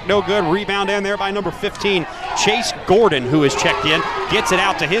Brewbaker Tech. No good. Rebound in there by number 15, Chase Gordon, who is checked in. Gets it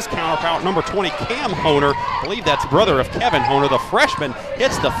out to his counterpart, number 20, Cam Honer. I believe that's brother of Kevin Honer. The freshman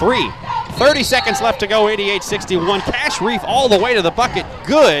hits the 3. 30 seconds left to go, 88-61. Cash Reef all the way to the bucket.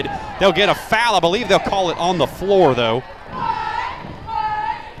 Good. They'll get a foul. I believe they'll call it on the floor, though.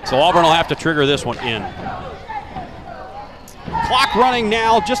 So Auburn will have to trigger this one in. Clock running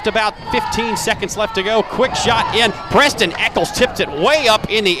now, just about 15 seconds left to go. Quick shot in. Preston Eccles tipped it way up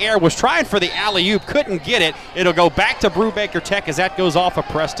in the air, was trying for the alley-oop, couldn't get it. It'll go back to Brewbaker Tech as that goes off of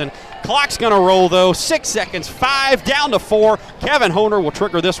Preston. Clock's going to roll, though. 6 seconds, 5, down to 4. Kevin Honer will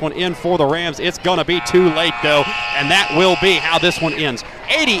trigger this one in for the Rams. It's going to be too late, though, and that will be how this one ends.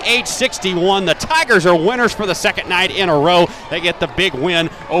 88-61. The Tigers are winners for the second night in a row. They get the big win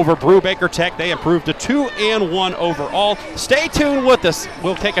over Brewbaker Tech. They improved to 2-1 overall. Stay tuned with us.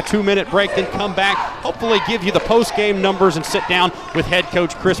 We'll take a 2-minute break, then come back, hopefully give you the post-game numbers and sit down with head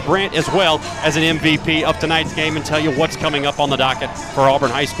coach Chris Brandt as well as an MVP of tonight's game and tell you what's coming up on the docket for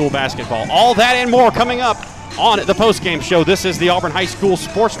Auburn High School basketball. All that and more coming up on the postgame show. This is the Auburn High School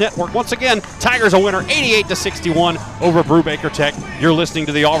Sports Network. Once again, Tigers a winner 88-61 over Brewbaker Tech. You're listening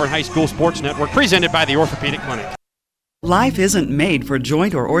to the Auburn High School Sports Network, presented by the Orthopedic Clinic. Life isn't made for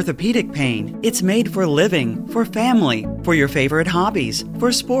joint or orthopedic pain. It's made for living, for family, for your favorite hobbies,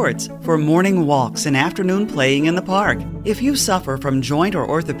 for sports, for morning walks and afternoon playing in the park. If you suffer from joint or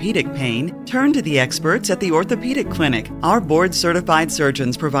orthopedic pain, turn to the experts at the Orthopedic Clinic. Our board-certified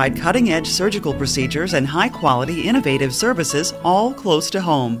surgeons provide cutting-edge surgical procedures and high-quality, innovative services all close to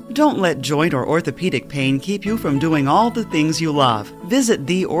home. Don't let joint or orthopedic pain keep you from doing all the things you love. Visit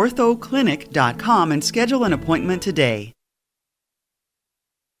theorthoclinic.com and schedule an appointment today.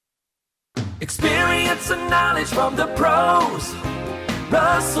 Experience and knowledge from the pros.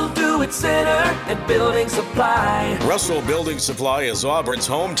 Russell Do-It Center and Building Supply. Russell Building Supply is Auburn's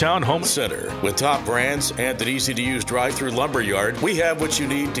hometown home center. With top brands and an easy-to-use drive-through lumberyard, we have what you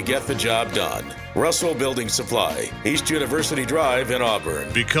need to get the job done. Russell Building Supply, East University Drive in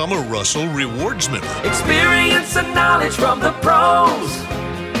Auburn. Become a Russell Rewards member. Experience and knowledge from the pros.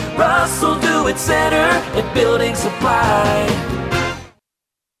 Russell Do-It Center and Building Supply.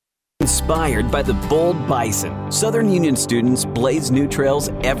 Inspired by the bold bison, Southern Union students blaze new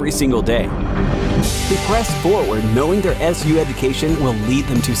trails every single day. They press forward knowing their SU education will lead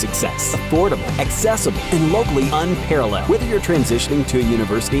them to success. Affordable, accessible, and locally unparalleled. Whether you're transitioning to a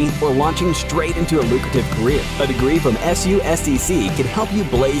university or launching straight into a lucrative career, a degree from SU SDC can help you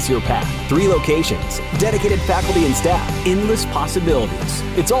blaze your path. 3 locations, dedicated faculty and staff, endless possibilities.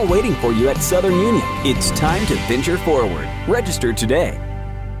 It's all waiting for you at Southern Union. It's time to venture forward. Register today.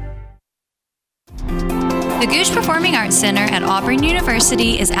 The Gooch Performing Arts Center at Auburn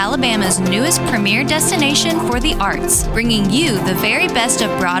University is Alabama's newest premier destination for the arts, bringing you the very best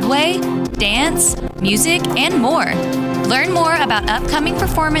of Broadway, dance, music, and more. Learn more about upcoming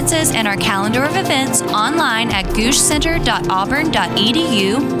performances and our calendar of events online at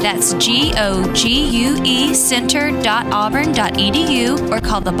goochcenter.auburn.edu. That's GOGUE center.auburn.edu, or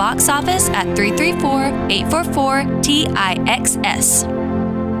call the box office at 334-844-TIXS.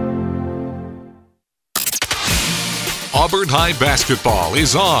 Auburn High basketball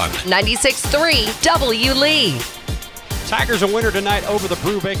is on 96.3 W Lee. Tigers a winner tonight over the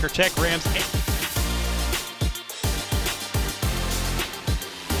Brewbaker Tech Rams.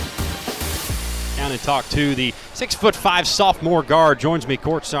 Down and talk to the 6'5" sophomore guard. Joins me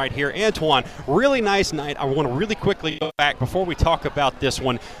courtside here, Antoine. Really nice night. I want to really quickly go back before we talk about this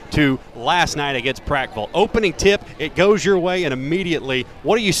one to last night against Prattville. Opening tip, it goes your way, and immediately,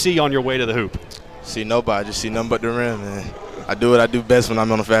 what do you see on your way to the hoop? See nobody, just see nothing but the rim, man. I do what I do best when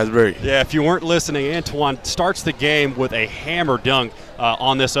I'm on a fast break. Yeah, if you weren't listening, Antoine starts the game with a hammer dunk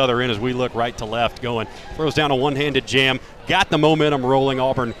on this other end as we look right to left going. Throws down a one-handed jam, got the momentum rolling.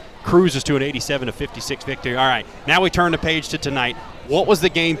 Auburn cruises to an 87-56 victory. All right, now we turn the page to tonight. What was the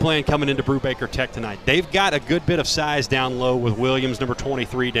game plan coming into Brewbaker Tech tonight? They've got a good bit of size down low with Williams, number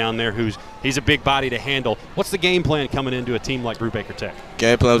 23, down there, he's a big body to handle. What's the game plan coming into a team like Brewbaker Tech?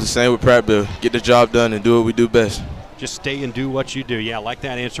 Game plan was the same with Prattville. Get the job done and do what we do best. Just stay and do what you do. Yeah, I like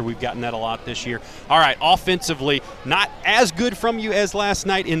that answer. We've gotten that a lot this year. All right, offensively, not as good from you as last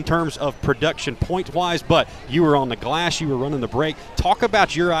night in terms of production point-wise, but you were on the glass, you were running the break. Talk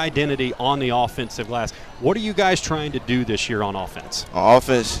about your identity on the offensive glass. What are you guys trying to do this year on offense? On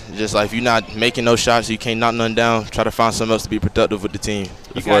offense, just like if you're not making those shots, you can't knock nothing down, try to find something else to be productive with the team.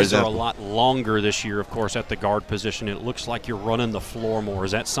 You guys are a lot longer this year, of course, at the guard position. It looks like you're running the floor more.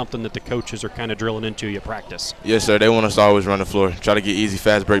 Is that something that the coaches are kind of drilling into you practice? Yes, sir. They want us to always run the floor, try to get easy,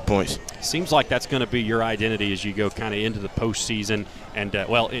 fast break points. Seems like that's going to be your identity as you go kind of into the postseason and,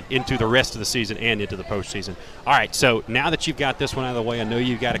 into the rest of the season and into the postseason. All right, so now that you've got this one out of the way, I know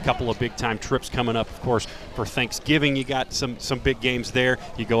you've got a couple of big-time trips coming up, of course, for Thanksgiving. You got some big games there.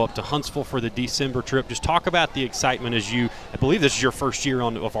 You go up to Huntsville for the December trip. Just talk about the excitement as I believe this is your first year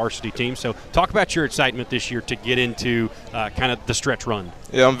on a varsity team, so talk about your excitement this year to get into kind of the stretch run.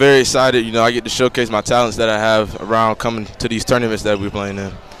 Yeah, I'm very excited. I get to showcase my talents that I have around coming to these tournaments that we're playing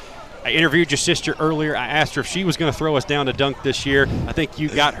in. I interviewed your sister earlier. I asked her if she was going to throw us down to dunk this year. I think you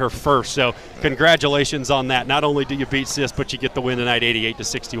got her first, so congratulations on that. Not only do you beat sis, but you get the win tonight,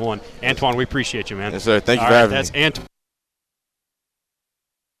 88-61. Antoine, we appreciate you, man. Yes, sir. Thank you for having me. That's Antoine.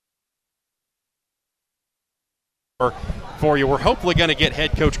 For you. We're hopefully going to get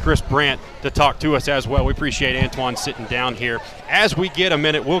head coach Chris Brandt to talk to us as well. We appreciate Antoine sitting down here. As we get a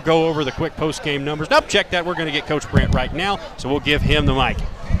minute, we'll go over the quick post-game numbers. Nope, check that. We're going to get Coach Brandt right now, so we'll give him the mic.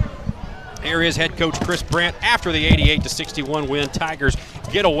 Here is head coach Chris Brandt after the 88-61 win. Tigers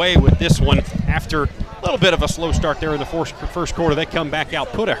get away with this one after a little bit of a slow start there in the first quarter. They come back out,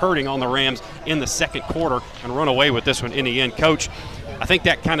 put a hurting on the Rams in the second quarter, and run away with this one in the end. Coach, I think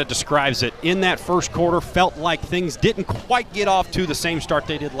that kind of describes it. In that first quarter, felt like things didn't quite get off to the same start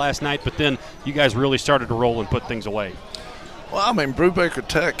they did last night, but then you guys really started to roll and put things away. Well, I mean, Brewbaker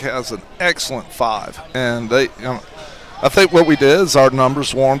Tech has an excellent 5, and they, I think what we did is our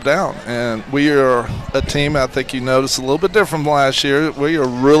numbers warmed down, and we are a team, I think you noticed, a little bit different from last year. We are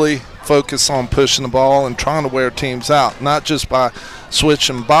really focused on pushing the ball and trying to wear teams out, not just by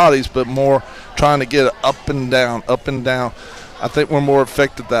switching bodies, but more trying to get it up and down, up and down. I think we're more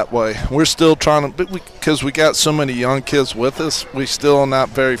effective that way. We're still trying to, because we got so many young kids with us, we still not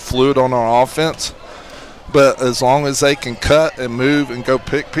very fluid on our offense. But as long as they can cut and move and go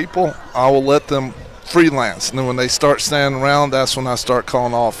pick people, I will let them freelance. And then when they start standing around, that's when I start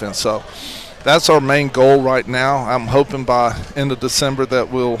calling offense. So that's our main goal right now. I'm hoping by end of December that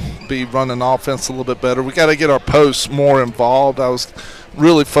we'll be running offense a little bit better. We got to get our posts more involved. I was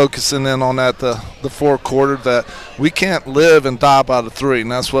really focusing in on that the fourth quarter, that we can't live and die by the 3,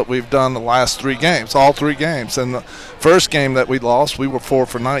 and that's what we've done the last 3 games, all 3 games. And the first game that we lost, we were 4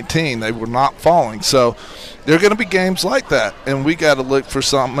 for 19. They were not falling. So there are going to be games like that, and we got to look for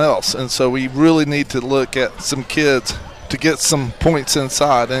something else. And so we really need to look at some kids to get some points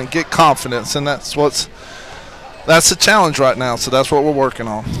inside and get confidence, and that's the challenge right now. So that's what we're working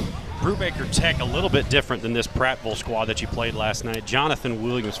on. Brewbaker Tech a little bit different than this Prattville squad that you played last night. Jonathan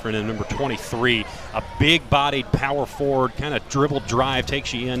Williams, for number 23, a big-bodied power forward, kind of dribble drive,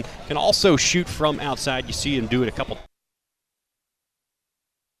 takes you in, can also shoot from outside. You see him do it a couple.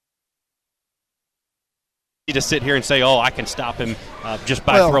 To sit here and say, oh, I can stop him just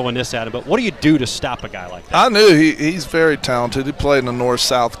by throwing this at him. But what do you do to stop a guy like that? I knew he's very talented. He played in the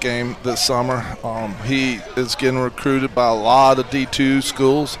North-South game this summer. He is getting recruited by a lot of D2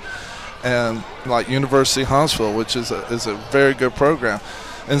 schools, and like University of Huntsville, which is a very good program.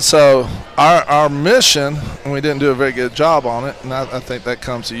 And so our mission, and we didn't do a very good job on it, and I think that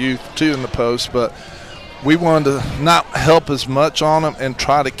comes to you too in the post, but we wanted to not help as much on him and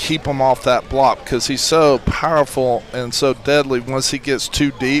try to keep him off that block, because he's so powerful and so deadly. Once he gets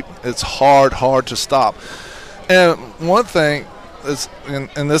too deep, it's hard to stop. And one thing is,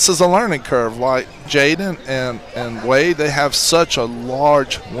 and this is a learning curve, like Jaden and Wade, they have such a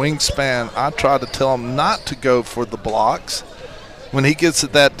large wingspan. I try to tell them not to go for the blocks when he gets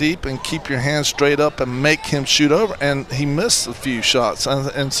it that deep, and keep your hands straight up and make him shoot over. And he missed a few shots.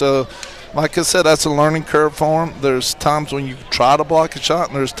 And so, like I said, that's a learning curve for him. There's times when you try to block a shot,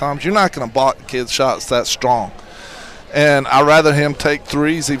 and there's times you're not going to block kids' shots that strong. And I'd rather him take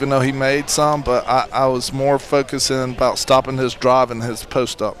threes, even though he made some, but I was more focusing about stopping his drive and his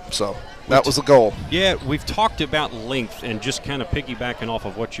post-up. So that was the goal. Yeah, we've talked about length, and just kind of piggybacking off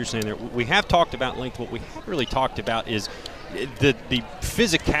of what you're saying there, we have talked about length. What we haven't really talked about is the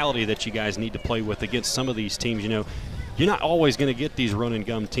physicality that you guys need to play with against some of these teams. You know, you're not always going to get these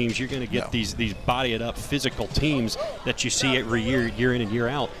run-and-gun teams. You're going to get these body-it-up physical teams that you see every year in and year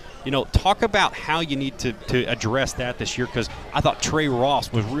out. You know, talk about how you need to address that this year, because I thought Trey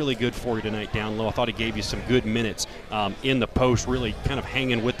Ross was really good for you tonight down low. I thought he gave you some good minutes in the post, really kind of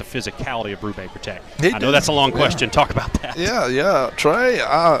hanging with the physicality of Brewbaker Tech. I know that's a long question. Talk about that. Yeah. Trey,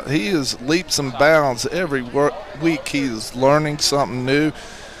 he is leaps and bounds every week. He is learning something new.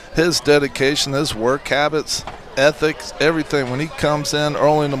 His dedication, his work habits, ethics, everything. When he comes in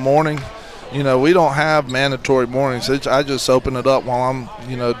early in the morning, you know, we don't have mandatory mornings. I just open it up while I'm,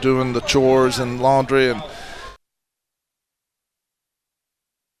 doing the chores and laundry. And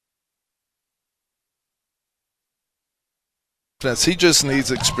he just needs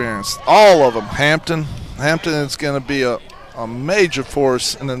experience. All of them. Hampton is going to be a major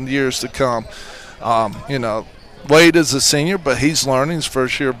force in the years to come. Wade is a senior, but he's learning his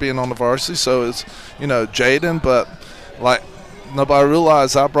first year being on the varsity. So is, Jaden, but like nobody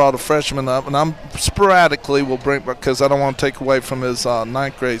realized I brought a freshman up, and I'm sporadically will bring, because I don't want to take away from his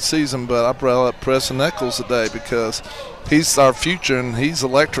ninth grade season, but I brought up Preston Eccles today because he's our future and he's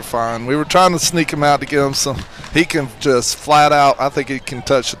electrifying. We were trying to sneak him out to get him some. He can just flat out. I think he can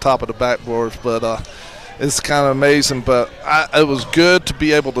touch the top of the backboards, but it's kind of amazing. But it was good to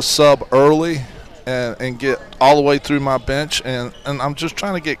be able to sub early and get all the way through my bench, and I'm just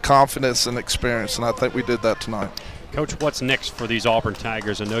trying to get confidence and experience, and I think we did that tonight. Coach, what's next for these Auburn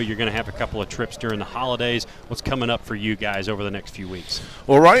Tigers? I know you're going to have a couple of trips during the holidays. What's coming up for you guys over the next few weeks?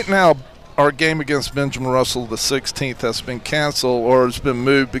 Well, right now, our game against Benjamin Russell the 16th has been canceled or has been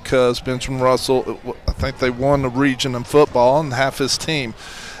moved because Benjamin Russell, I think they won the region in football and half his team.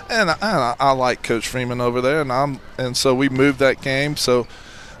 And I like Coach Freeman over there, and so we moved that game. So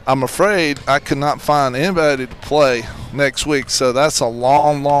I'm afraid I could not find anybody to play next week, so that's a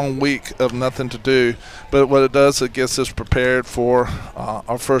long, long week of nothing to do. But what it does, it gets us prepared for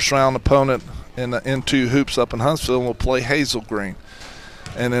our first-round opponent in the N2 Hoops up in Huntsville, and we'll play Hazel Green.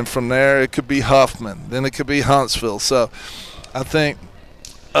 And then from there, it could be Huffman. Then it could be Huntsville. So I think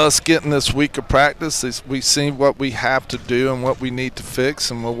us getting this week of practice, we see what we have to do and what we need to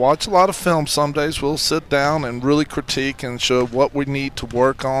fix, and we'll watch a lot of film some days. We'll sit down and really critique and show what we need to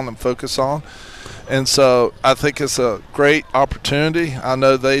work on and focus on. And so I think it's a great opportunity. I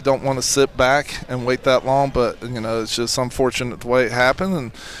know they don't want to sit back and wait that long, but it's just unfortunate the way it happened,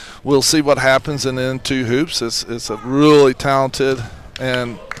 and we'll see what happens in the N2 Hoops. It's a really talented,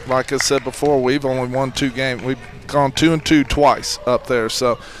 and like I said before, we've only won 2 games. We've gone 2-2 twice up there.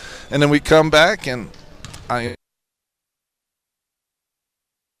 So, and then we come back, and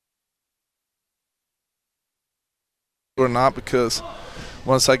or not, because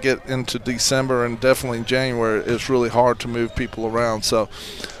once I get into December and definitely in January, it's really hard to move people around. So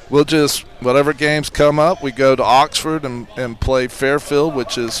we'll just, whatever games come up, we go to Oxford and play Fairfield,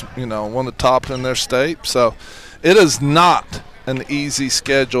 which is, one of the top in their state. So it is not an easy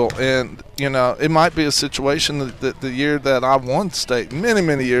schedule, and it might be a situation that the year that I won state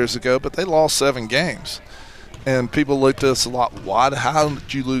many years ago, but they lost 7 games, and people looked at us a lot. How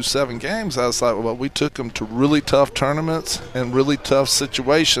did you lose 7 games? I was like, well, we took them to really tough tournaments and really tough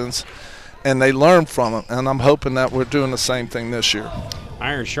situations, and they learned from them, and I'm hoping that we're doing the same thing this year.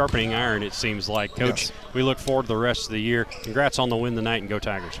 Iron sharpening iron, it seems like. Coach, yes. We look forward to the rest of the year. Congrats on the win tonight, and go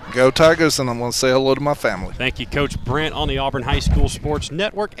Tigers. Go Tigers, and I'm going to say hello to my family. Thank you, Coach Brent, on the Auburn High School Sports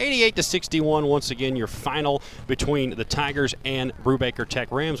Network. 88-61, once again, your final between the Tigers and Brewbaker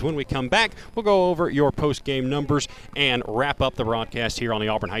Tech Rams. When we come back, we'll go over your post-game numbers and wrap up the broadcast here on the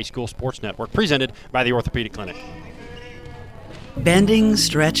Auburn High School Sports Network, presented by the Orthopedic Clinic. Bending,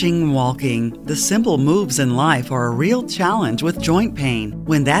 stretching, walking. The simple moves in life are a real challenge with joint pain.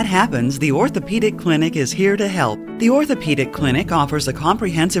 When that happens, the Orthopedic Clinic is here to help. The Orthopedic Clinic offers a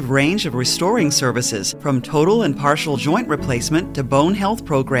comprehensive range of restoring services, from total and partial joint replacement to bone health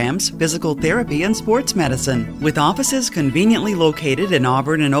programs, physical therapy, and sports medicine. With offices conveniently located in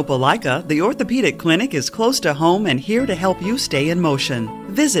Auburn and Opelika, the Orthopedic Clinic is close to home and here to help you stay in motion.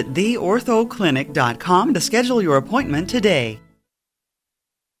 Visit theorthoclinic.com to schedule your appointment today.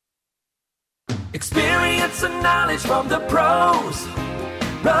 Experience and knowledge from the pros.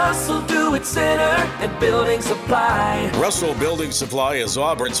 Russell Do-It Center and Building Supply. Russell Building Supply is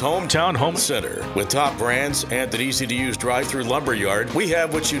Auburn's hometown home center. With top brands and an easy-to-use drive-through lumberyard, we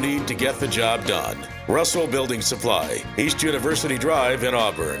have what you need to get the job done. Russell Building Supply, East University Drive in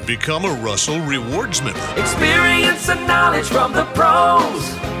Auburn. Become a Russell Rewards member. Experience and knowledge from the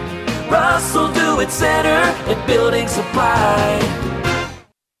pros. Russell Do-It Center and Building Supply.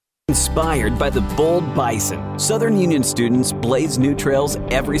 Inspired by the bold bison, Southern Union students blaze new trails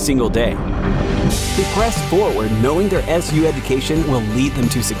every single day. They press forward knowing their SU education will lead them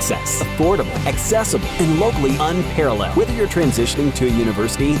to success. Affordable, accessible, and locally unparalleled. Whether you're transitioning to a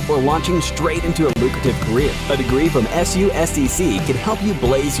university or launching straight into a lucrative career, a degree from SU SDC can help you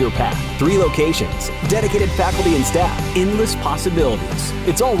blaze your path. 3 locations, dedicated faculty and staff, endless possibilities.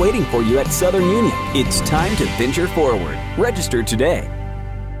 It's all waiting for you at Southern Union. It's time to venture forward. Register today.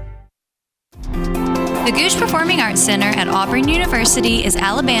 The Gooch Performing Arts Center at Auburn University is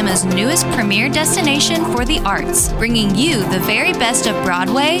Alabama's newest premier destination for the arts, bringing you the very best of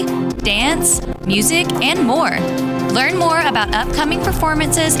Broadway, dance, music, and more. Learn more about upcoming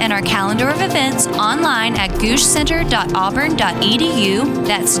performances and our calendar of events online at goochcenter.auburn.edu.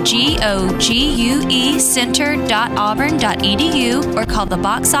 That's GOGUE center.auburn.edu, or call the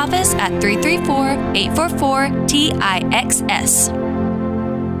box office at 334-844-TIXS.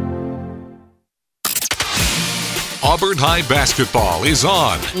 Auburn High basketball is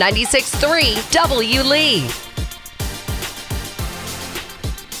on 96.3 W. Lee.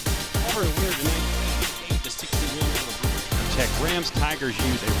 Auburn a winner tonight, 8-61 for the Brewbaker Tech Rams. Tigers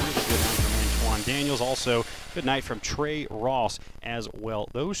use a really good night from Antoine Daniels. Also, good night from Trey Ross as well.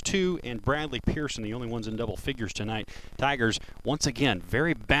 Those two and Bradley Pearson, the only ones in double figures tonight. Tigers, once again,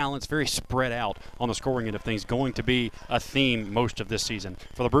 very balanced, very spread out on the scoring end of things. Going to be a theme most of this season.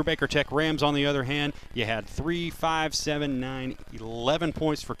 For the Brewbaker Tech Rams, on the other hand, you had 3, 5, 7, 9, 11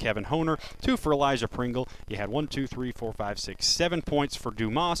 points for Kevin Honer, 2 for Elijah Pringle. You had 1, 2, 3, 4, 5, 6, 7 points for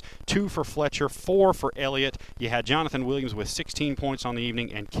Dumas, 2 for Fletcher, 4 for Elliott. You had Jonathan Williams with 16 points on the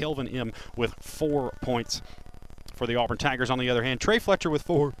evening and Kelvin M. with 4 points. For the Auburn Tigers, on the other hand, Trey Fletcher with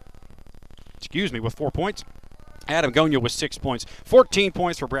 4 points. Adam Gonia with 6 points. 14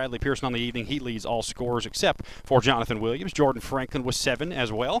 points for Bradley Pearson on the evening. He leads all scorers except for Jonathan Williams. Jordan Franklin with 7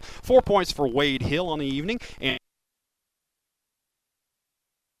 as well. 4 points for Wade Hill on the evening. And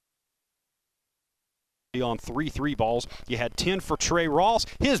on 3 3 balls. You had 10 for Trey Ross,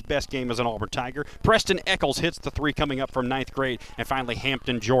 his best game as an Auburn Tiger. Preston Eccles hits the 3 coming up from 9th grade. And finally,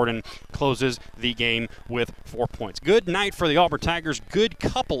 Hampton Jordan closes the game with 4 points. Good night for the Auburn Tigers. Good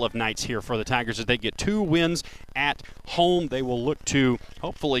couple of nights here for the Tigers as they get 2 wins at home. They will look to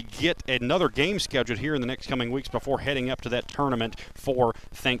hopefully get another game scheduled here in the next coming weeks before heading up to that tournament for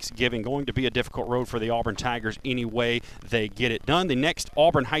Thanksgiving. Going to be a difficult road for the Auburn Tigers any way they get it done. The next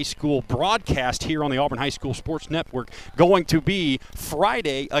Auburn High School broadcast here on the Auburn High School Sports Network going to be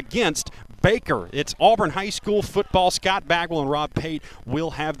Friday against Baker. It's Auburn High School football. Scott Bagwell and Rob Pate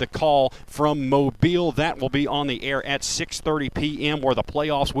will have the call from Mobile. That will be on the air at 6:30 p.m. where the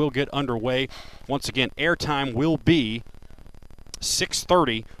playoffs will get underway. Once again, airtime will be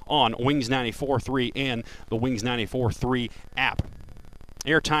 6:30 on Wings 94.3 and the Wings 94.3 app.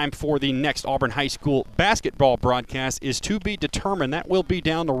 Airtime for the next Auburn High School basketball broadcast is to be determined. That will be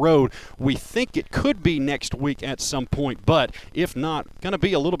down the road. We think it could be next week at some point, but if not, going to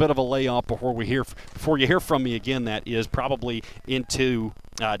be a little bit of a layoff before you hear from me again. That is probably into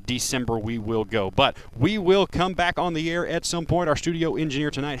December we will go. But we will come back on the air at some point. Our studio engineer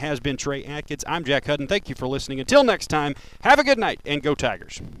tonight has been Trey Atkins. I'm Jack Hudden. Thank you for listening. Until next time, have a good night and go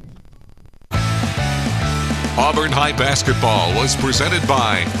Tigers. Auburn High Basketball was presented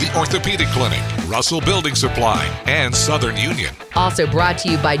by the Orthopedic Clinic, Russell Building Supply, and Southern Union. Also brought to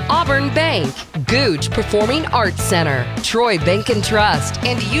you by Auburn Bank, Gooch Performing Arts Center, Troy Bank and Trust,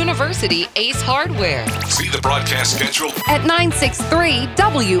 and University Ace Hardware. See the broadcast schedule at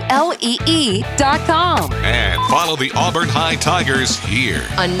 963WLEE.com. And follow the Auburn High Tigers here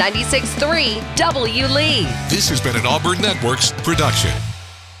on 96.3 W Lee. This has been an Auburn Networks production.